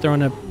 Turbo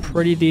throwing a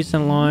pretty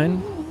decent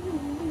line.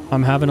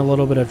 I'm having a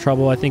little bit of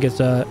trouble. I think it's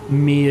a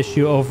me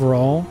issue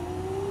overall.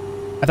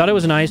 I thought it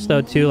was nice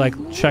though too, like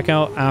check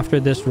out after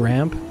this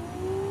ramp.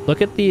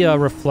 Look at the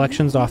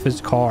reflections off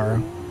his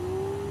car.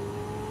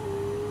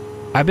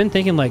 I've been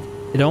thinking like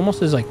it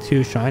almost is like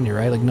too shiny,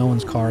 right? Like no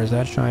one's car is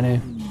that shiny.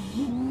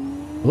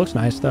 It looks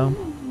nice though.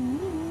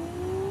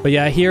 But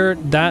yeah, here,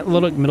 that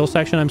little middle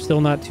section, I'm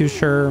still not too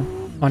sure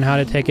on how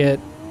to take it.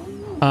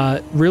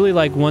 Really,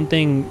 like one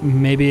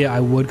thing maybe I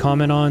would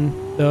comment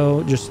on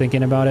though, just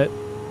thinking about it,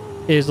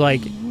 is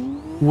like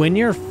when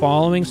you're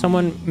following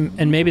someone,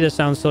 and maybe this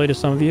sounds silly to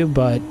some of you,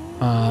 but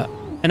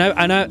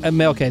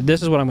okay,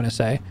 this is what I'm gonna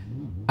say.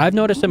 I've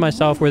noticed it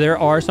myself where there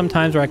are some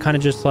times where I kind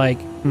of just like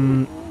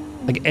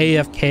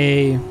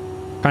AFK,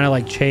 kind of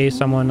like chase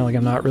someone, like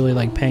I'm not really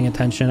like paying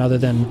attention other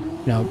than,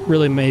 you know,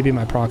 really maybe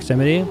my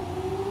proximity.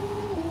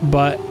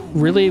 But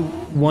really,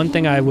 one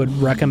thing I would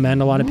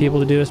recommend a lot of people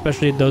to do,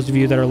 especially those of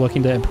you that are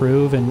looking to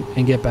improve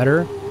and get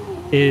better,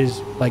 is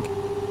like,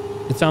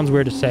 it sounds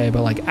weird to say,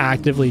 but like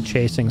actively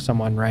chasing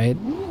someone, right?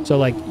 So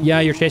like, yeah,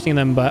 you're chasing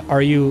them, but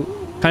are you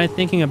kind of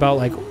thinking about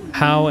like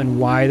how and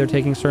why they're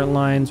taking certain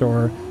lines,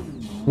 or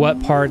what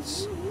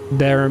parts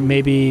they're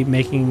maybe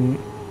making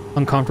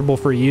uncomfortable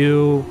for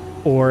you?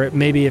 Or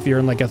maybe if you're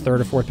in like a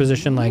third or fourth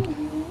position, like,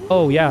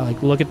 oh yeah,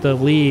 like look at the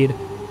lead.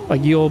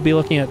 Like you'll be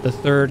looking at the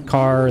third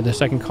car, or the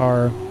second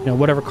car, you know,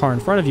 whatever car in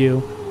front of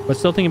you, but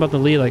still thinking about the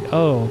lead, like,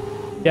 oh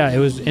yeah, it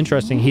was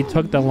interesting. He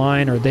took the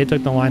line, or they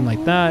took the line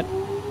like that.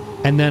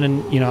 And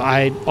then, you know,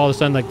 all of a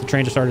sudden, like the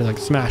train just started like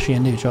smashing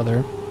into each other.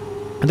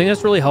 I think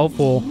that's really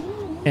helpful.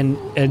 And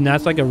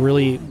that's like a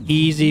really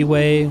easy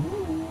way,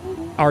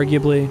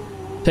 arguably,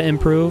 to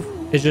improve,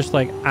 is just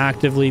like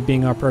actively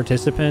being a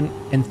participant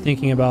and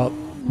thinking about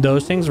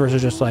those things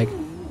versus just like,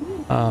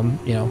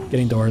 you know,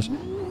 getting doors.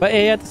 But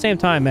hey, at the same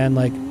time, man,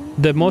 like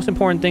the most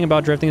important thing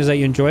about drifting is that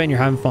you enjoy it and you're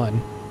having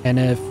fun. And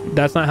if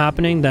that's not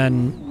happening,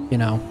 then, you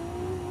know,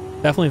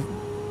 definitely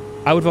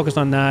I would focus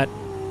on that.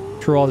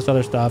 Through all this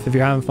other stuff. If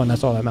you're having fun,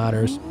 that's all that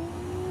matters.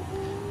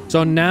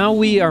 So now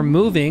we are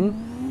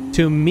moving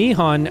to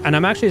Meihan, and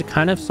I'm actually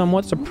kind of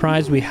somewhat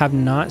surprised we have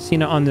not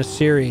seen it on this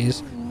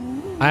series.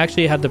 I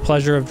actually had the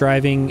pleasure of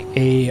driving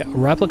a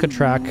replica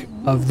track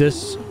of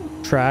this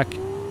track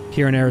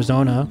here in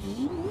Arizona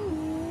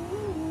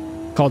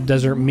called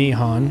Desert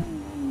Meihan.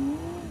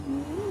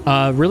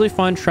 Really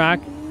fun track,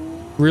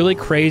 really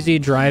crazy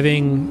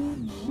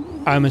driving.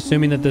 I'm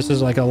assuming that this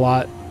is like a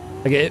lot,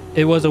 like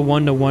it was a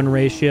 1-to-1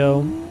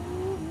 ratio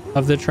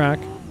of the track,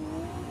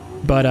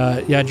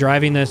 but yeah,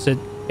 driving this,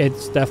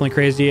 it's definitely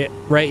crazy.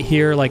 Right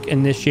here, like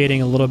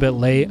initiating a little bit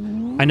late.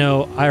 I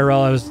know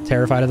IRL, I was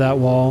terrified of that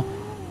wall,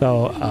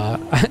 so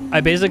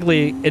I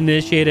basically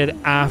initiated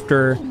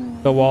after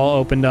the wall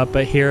opened up,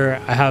 but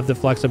here I have the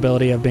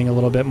flexibility of being a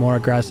little bit more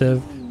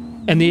aggressive.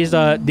 And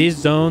these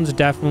zones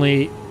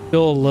definitely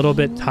feel a little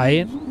bit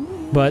tight,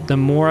 but the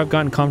more I've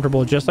gotten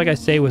comfortable, just like I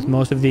say with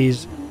most of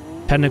these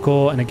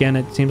technical, and again,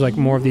 it seems like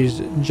more of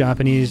these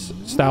Japanese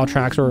style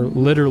tracks, or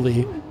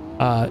literally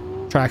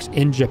tracks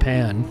in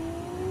Japan,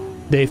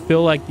 they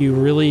feel like you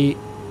really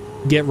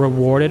get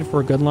rewarded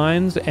for good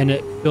lines, and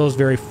it feels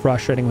very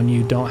frustrating when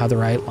you don't have the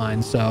right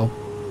lines. So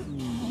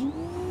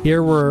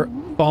here we're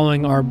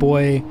following our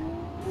boy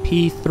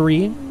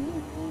P3.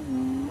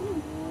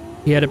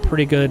 He had a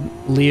pretty good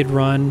lead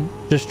run,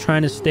 just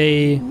trying to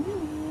stay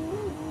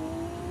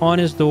on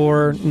his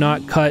door,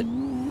 not cut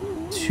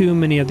too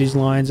many of these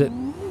lines. I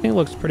think it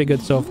looks pretty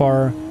good so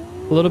far.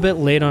 A little bit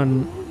late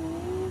on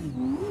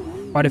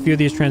quite a few of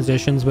these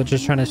transitions, but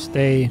just trying to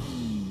stay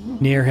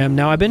near him.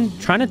 Now I've been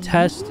trying to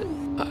test,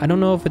 I don't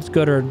know if it's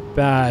good or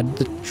bad.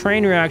 The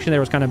train reaction there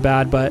was kind of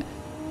bad, but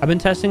I've been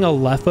testing a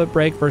left foot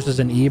brake versus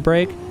an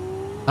e-brake.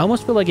 I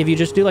almost feel like if you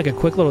just do like a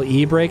quick little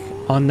e-brake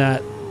on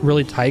that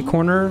really tight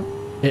corner,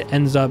 it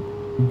ends up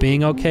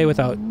being okay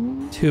without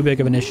too big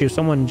of an issue.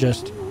 Someone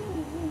just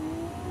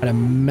had a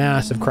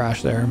massive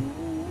crash there.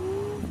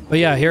 But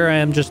yeah, here I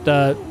am just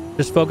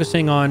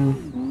focusing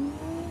on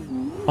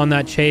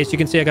that chase. You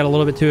can see I got a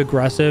little bit too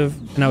aggressive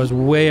and I was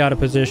way out of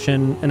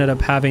position. Ended up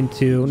having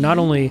to not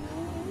only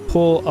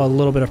pull a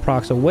little bit of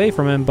prox away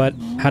from him, but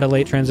had a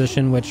late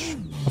transition, which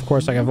of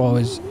course, like I've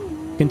always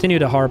continued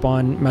to harp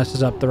on,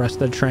 messes up the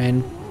rest of the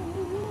train.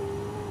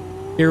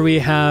 Here we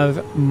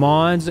have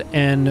Mods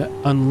and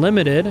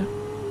Unlimited,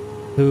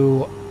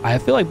 who I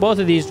feel like both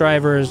of these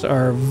drivers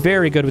are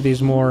very good with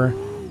these more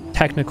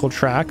technical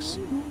tracks.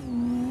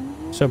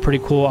 So pretty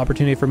cool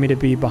opportunity for me to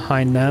be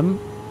behind them.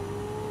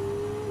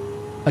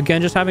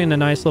 Again, just having a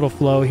nice little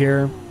flow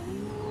here.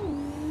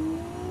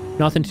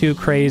 Nothing too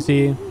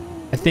crazy.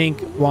 I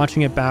think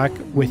watching it back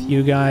with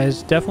you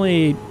guys,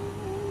 definitely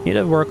need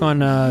to work on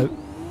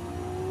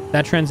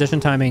that transition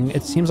timing.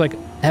 It seems like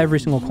every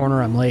single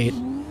corner I'm late.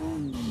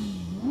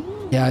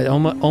 Yeah,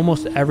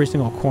 almost every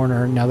single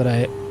corner now that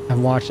I have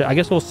watched it. I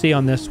guess we'll see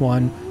on this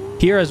one.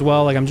 Here as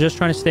well, like I'm just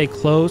trying to stay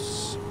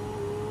close,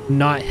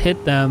 not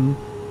hit them,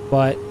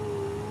 but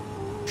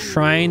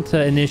trying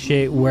to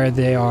initiate where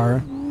they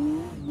are.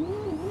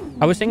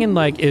 I was thinking,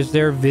 like, is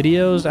there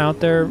videos out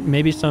there,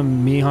 maybe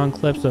some Meihan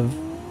clips of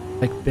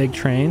like big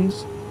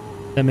trains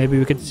that maybe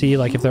we could see,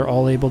 like if they're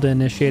all able to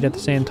initiate at the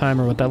same time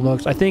or what that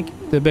looks. I think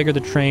the bigger the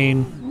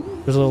train,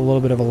 there's a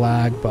little bit of a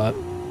lag, but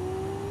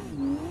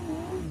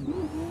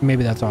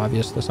maybe that's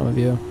obvious to some of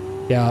you.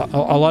 Yeah,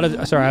 a lot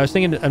of, sorry, I was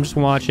thinking, I'm just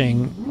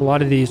watching, a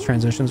lot of these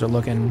transitions are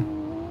looking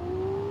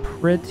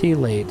pretty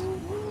late.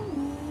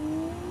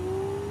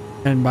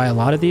 And by a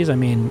lot of these, I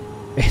mean,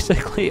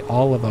 basically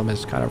all of them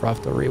is kind of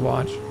rough to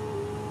rewatch.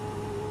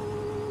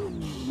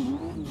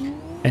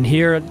 And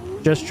here,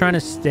 just trying to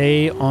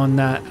stay on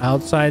that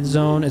outside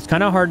zone. It's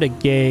kind of hard to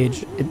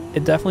gauge.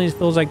 It definitely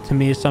feels like, to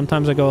me,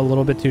 sometimes I go a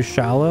little bit too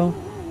shallow.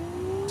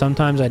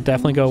 Sometimes I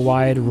definitely go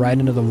wide right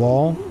into the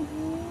wall.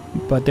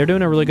 But they're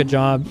doing a really good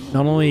job.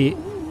 Not only,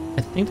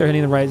 I think they're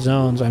hitting the right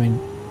zones. I mean,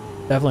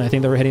 definitely I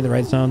think they're hitting the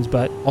right zones,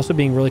 but also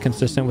being really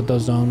consistent with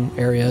those zone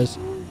areas.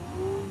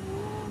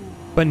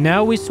 But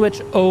now we switch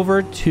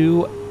over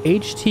to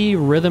HT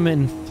Rythem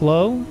N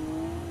Flow.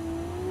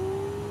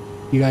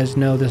 You guys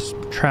know this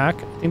track.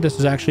 I think this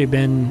has actually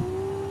been,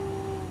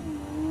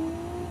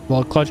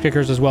 well, Klutch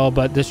Kickers as well,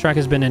 but this track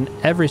has been in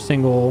every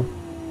single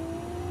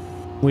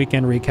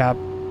weekend recap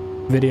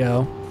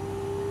video.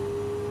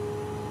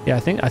 Yeah, I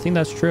think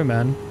that's true,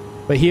 man.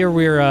 But here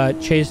we're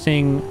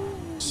chasing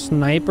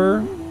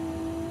Sniper,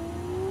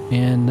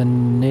 and the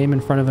name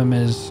in front of him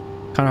is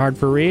kind of hard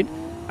for read.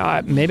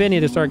 Maybe I need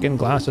to start getting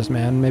glasses,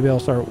 man. Maybe I'll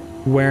start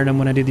wearing them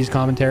when I do these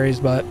commentaries,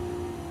 but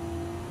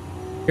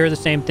here the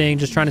same thing,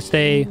 just trying to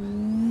stay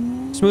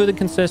smooth and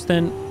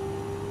consistent,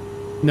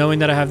 knowing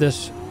that I have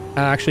this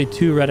actually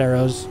 2 red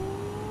arrows,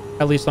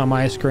 at least on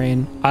my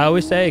screen. I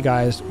always say,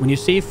 guys, when you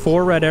see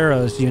 4 red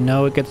arrows, you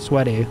know it gets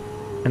sweaty,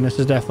 and this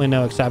is definitely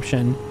no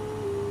exception.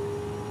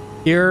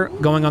 Here,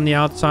 going on the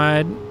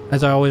outside,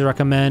 as I always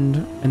recommend,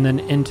 and then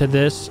into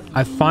this.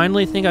 I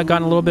finally think I've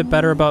gotten a little bit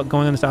better about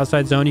going on this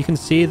outside zone. You can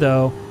see,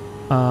 though,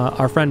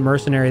 our friend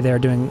Mercenary there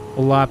doing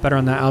a lot better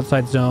on that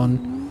outside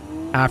zone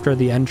after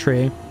the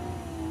entry.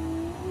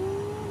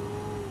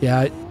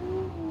 Yeah,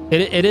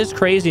 it is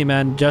crazy,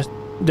 man. Just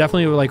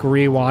definitely like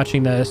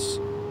re-watching this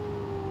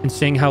and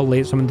seeing how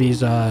late some of these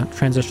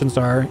transitions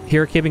are.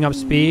 Here, keeping up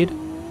speed,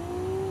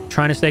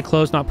 trying to stay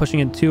close, not pushing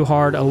it too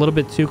hard, a little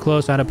bit too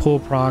close. I had to pull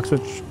procs,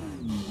 which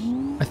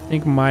I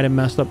think might have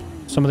messed up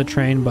some of the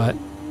train, but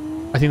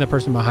I think the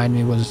person behind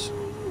me was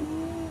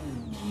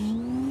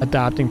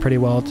adapting pretty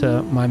well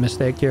to my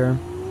mistake here.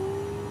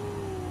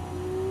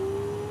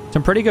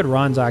 Some pretty good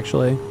runs,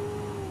 actually.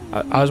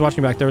 I was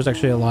watching back. There was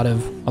actually a lot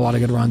of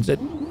good runs.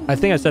 I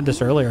think I said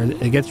this earlier.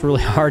 It gets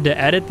really hard to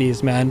edit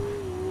these, man.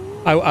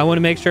 I want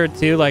to make sure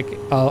too, like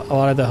a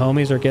lot of the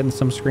homies are getting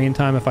some screen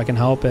time if I can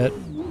help it.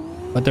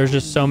 But there's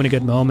just so many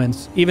good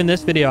moments. Even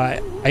this video,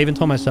 I even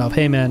told myself,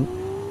 hey man,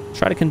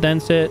 try to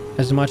condense it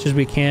as much as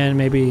we can,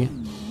 maybe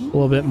a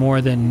little bit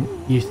more than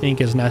you think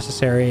is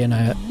necessary. And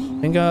I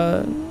think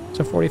it's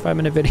a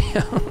 45-minute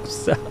video,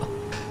 so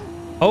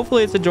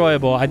hopefully it's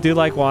enjoyable. I do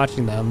like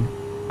watching them.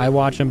 I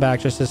watch them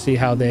back just to see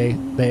how they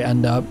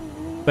end up.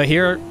 But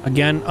here,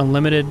 again,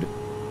 unlimited,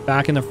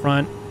 back in the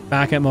front,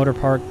 back at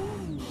Motopark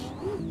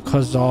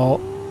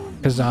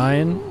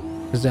Koszain.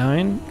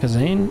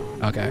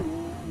 Okay.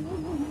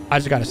 I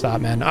just gotta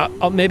stop, man.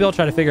 Maybe I'll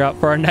try to figure out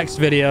for our next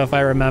video if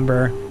I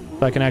remember,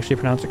 so I can actually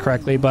pronounce it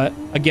correctly. But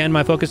again,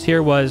 my focus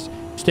here was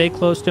stay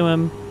close to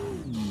him,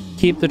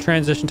 keep the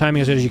transition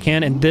timing as good as you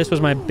can, and this was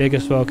my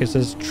biggest focus,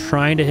 is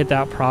trying to hit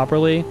that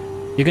properly.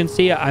 You can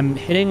see I'm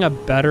hitting a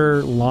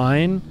better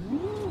line,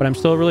 but I'm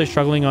still really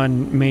struggling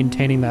on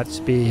maintaining that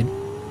speed.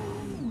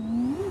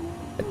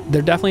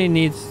 There definitely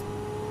needs...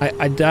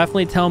 I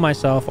definitely tell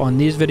myself on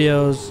these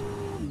videos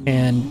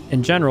and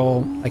in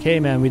general, like,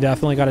 hey man, we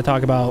definitely got to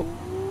talk about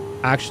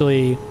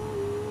actually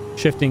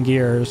shifting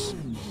gears,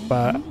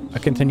 but I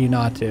continue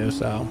not to,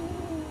 so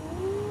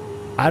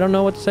I don't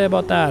know what to say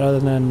about that other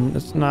than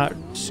it's not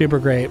super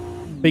great.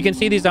 But you can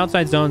see these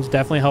outside zones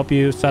definitely help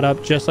you set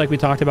up, just like we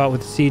talked about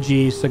with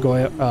CG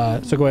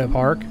Sequoia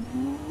Park.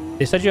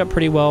 They set you up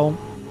pretty well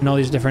in all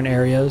these different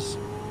areas.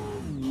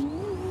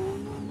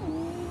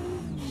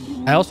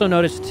 I also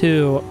noticed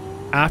too,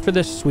 after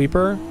this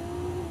sweeper,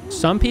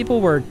 some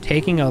people were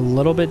taking a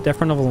little bit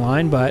different of a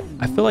line, but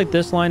I feel like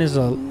this line is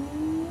a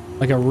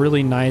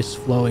really nice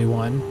flowy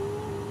one.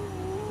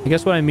 I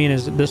guess what I mean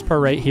is this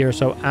part right here.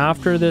 So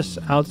after this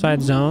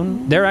outside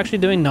zone, they're actually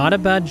doing not a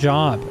bad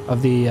job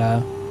of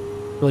the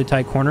really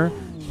tight corner.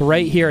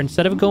 right here,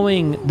 instead of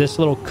going this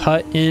little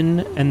cut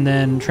in and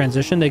then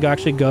transition, they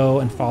actually go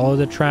and follow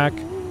the track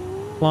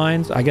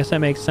lines. I guess that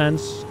makes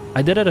sense.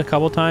 I did it a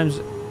couple times.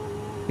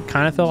 It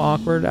kind of felt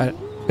awkward.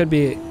 Could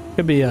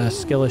be a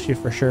skill issue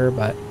for sure,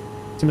 but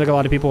it seems like a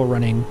lot of people were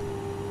running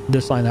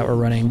this line that were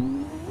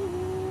running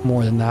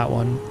more than that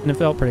one, and it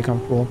felt pretty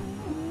comfortable.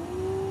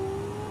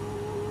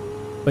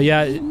 But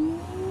yeah,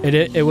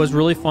 it was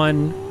really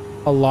fun.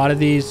 A lot of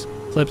these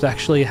clips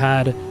actually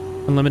had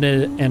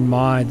unlimited and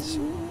mods,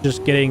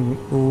 just getting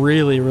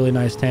really, really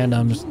nice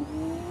tandems,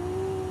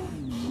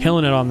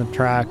 killing it on the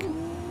track.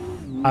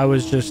 I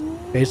was just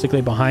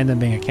basically behind them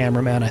being a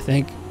cameraman, I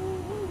think.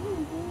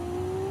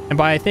 And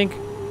by I think,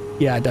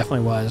 yeah, it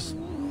definitely was.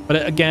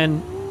 But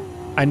again,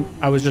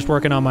 I was just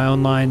working on my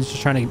own lines,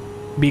 just trying to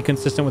be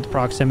consistent with the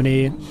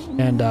proximity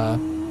and,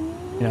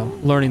 you know,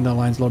 learning the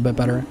lines a little bit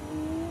better.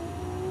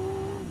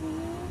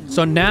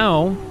 So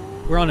now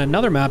we're on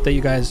another map that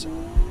you guys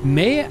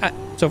may...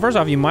 So first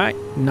off, you might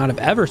not have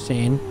ever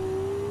seen,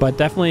 but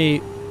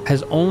definitely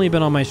has only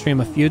been on my stream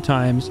a few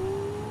times.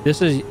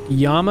 This is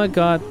Yama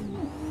Ga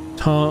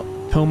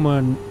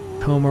Tomaranai.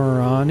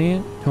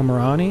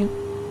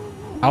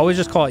 I always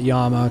just call it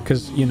Yama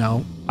because, you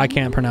know, I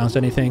can't pronounce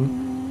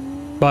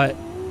anything. But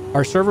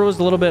our server was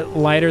a little bit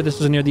lighter. This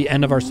was near the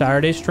end of our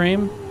Saturday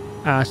stream.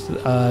 Asked,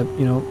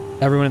 you know,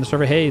 everyone in the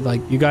server, hey,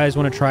 like, you guys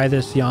want to try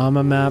this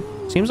Yama map?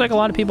 Seems like a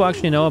lot of people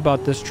actually know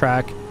about this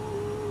track.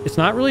 It's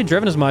not really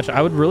driven as much.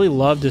 I would really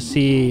love to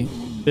see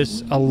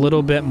this a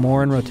little bit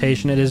more in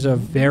rotation. It is a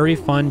very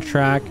fun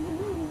track,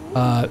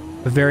 a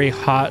very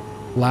hot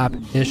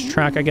lap-ish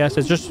track, I guess.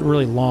 It's just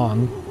really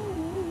long,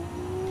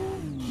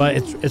 but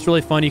it's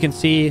really fun. You can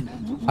see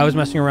I was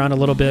messing around a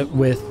little bit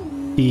with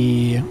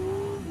the,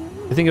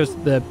 I think it was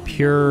the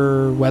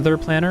Pure Weather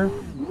Planner,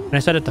 and I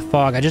set it to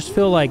fog. I just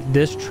feel like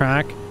this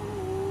track,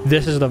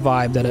 this is the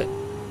vibe that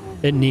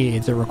it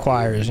needs, it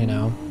requires, you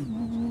know.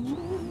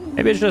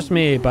 Maybe it's just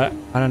me, but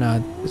I don't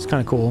know. It's kind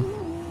of cool.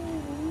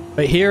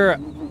 But here,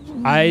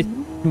 I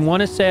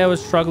want to say I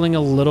was struggling a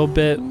little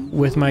bit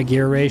with my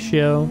gear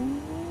ratio.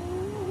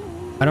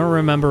 I don't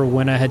remember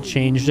when I had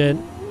changed it,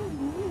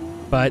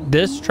 but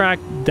this track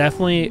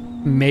definitely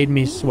made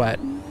me sweat.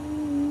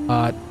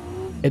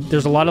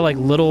 There's a lot of like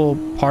little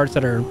parts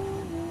that are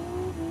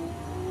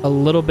a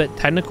little bit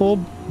technical,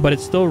 but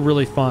it's still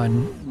really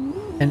fun.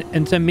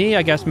 And to me,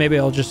 I guess maybe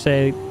I'll just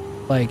say,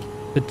 like,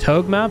 the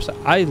Togue maps,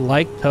 I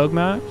like Togue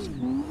maps,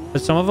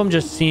 but some of them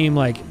just seem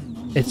like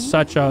it's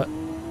such a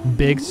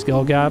big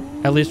skill gap,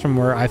 at least from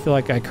where I feel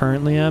like I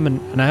currently am,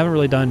 and I haven't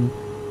really done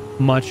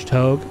much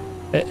Togue,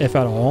 if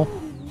at all.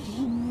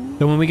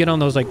 So when we get on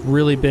those like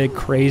really big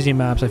crazy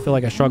maps, I feel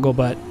like I struggle,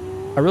 but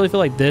I really feel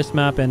like this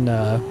map and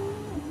I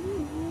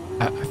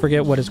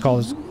forget what it's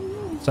called.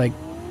 It's like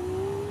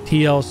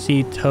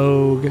TLC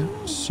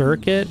Togue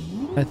Circuit,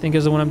 I think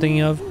is the one I'm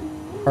thinking of,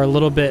 are a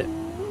little bit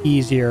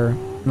easier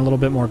and a little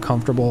bit more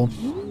comfortable.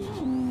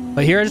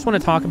 But here I just want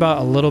to talk about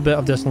a little bit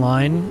of this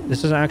line.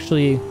 This is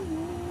actually,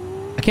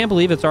 I can't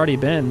believe it's already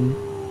been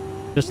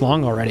this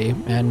long already,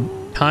 and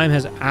time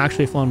has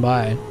actually flown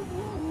by.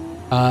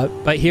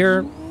 But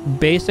here,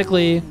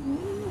 basically,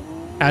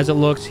 as it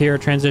looks here,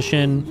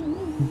 transition,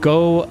 you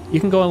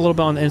can go a little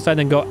bit on the inside,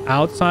 then go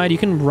outside. You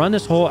can run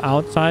this whole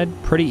outside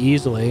pretty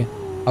easily.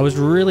 I was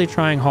really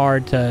trying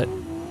hard to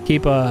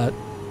keep a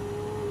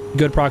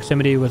good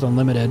proximity with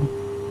unlimited.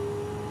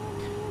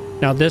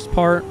 Now this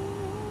part,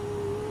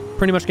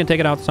 pretty much can take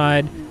it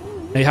outside.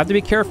 Now you have to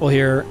be careful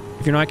here.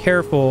 If you're not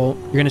careful,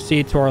 you're going to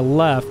see to our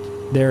left,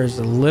 there's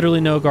literally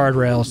no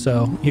guardrail,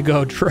 so you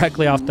go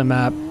directly off the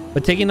map.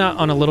 But taking that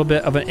on a little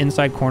bit of an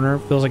inside corner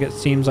feels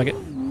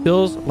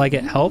like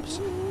it helps.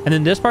 And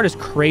then this part is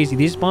crazy.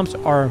 These bumps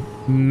are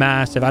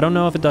massive. I don't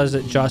know if it does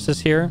it justice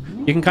here.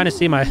 You can kind of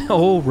see my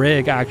whole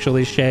rig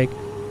actually shake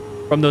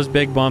from those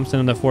big bumps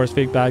and the force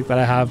feedback that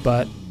I have.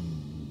 But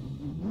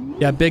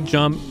yeah, big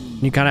jump.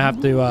 You kind of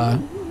have to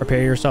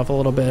prepare yourself a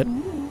little bit.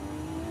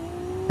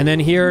 And then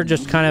here,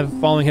 just kind of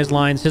following his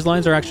lines. His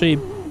lines are actually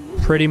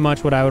pretty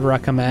much what I would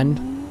recommend.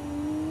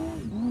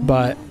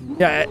 But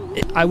yeah,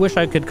 I wish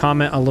I could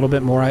comment a little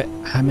bit more.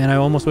 I mean, I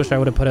almost wish I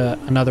would have put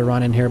another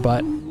run in here.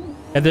 But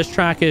this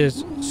track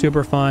is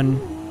super fun.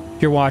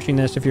 If you're watching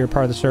this, if you're a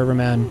part of the server,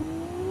 man,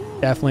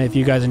 definitely, if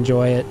you guys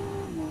enjoy it,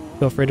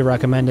 feel free to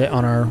recommend it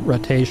on our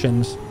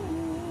rotations.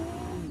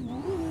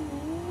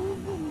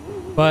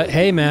 But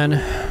hey,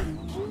 man,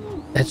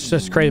 it's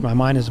just crazy. My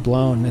mind is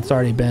blown. It's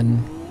already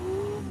been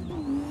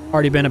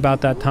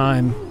about that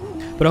time.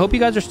 But I hope you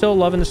guys are still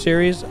loving the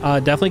series.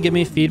 Definitely give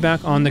me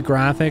feedback on the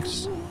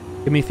graphics.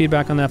 Give me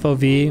feedback on the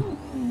FOV.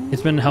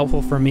 It's been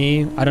helpful for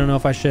me. I don't know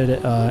if I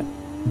should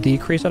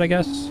decrease it, I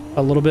guess,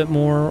 a little bit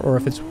more, or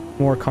if it's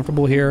more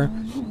comfortable here.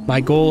 My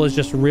goal is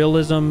just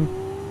realism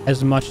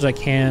as much as I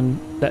can.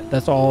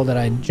 That's all that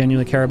I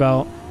genuinely care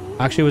about.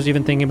 I actually was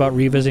even thinking about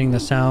revisiting the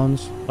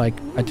sounds. Like,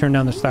 I turned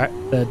down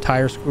the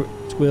tire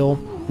squeal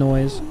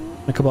noise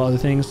and a couple other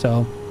things,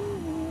 so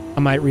I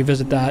might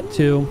revisit that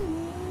too.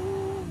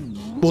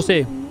 We'll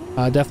see.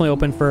 Definitely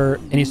open for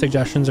any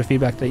suggestions or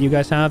feedback that you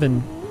guys have,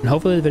 and And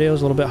hopefully the video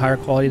is a little bit higher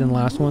quality than the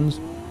last ones.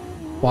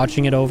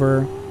 Watching it over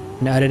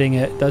and editing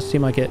it does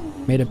seem like it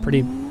made a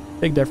pretty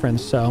big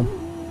difference. So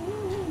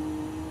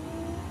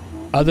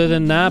other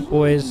than that,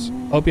 boys,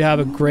 hope you have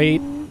a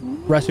great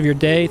rest of your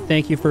day.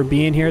 Thank you for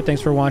being here.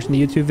 Thanks for watching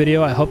the YouTube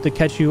video. I hope to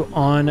catch you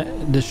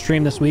on the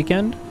stream this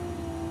weekend.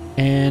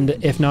 And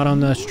if not on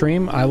the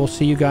stream, I will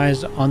see you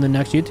guys on the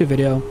next YouTube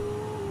video.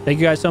 Thank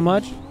you guys so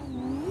much.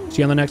 See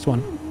you on the next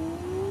one.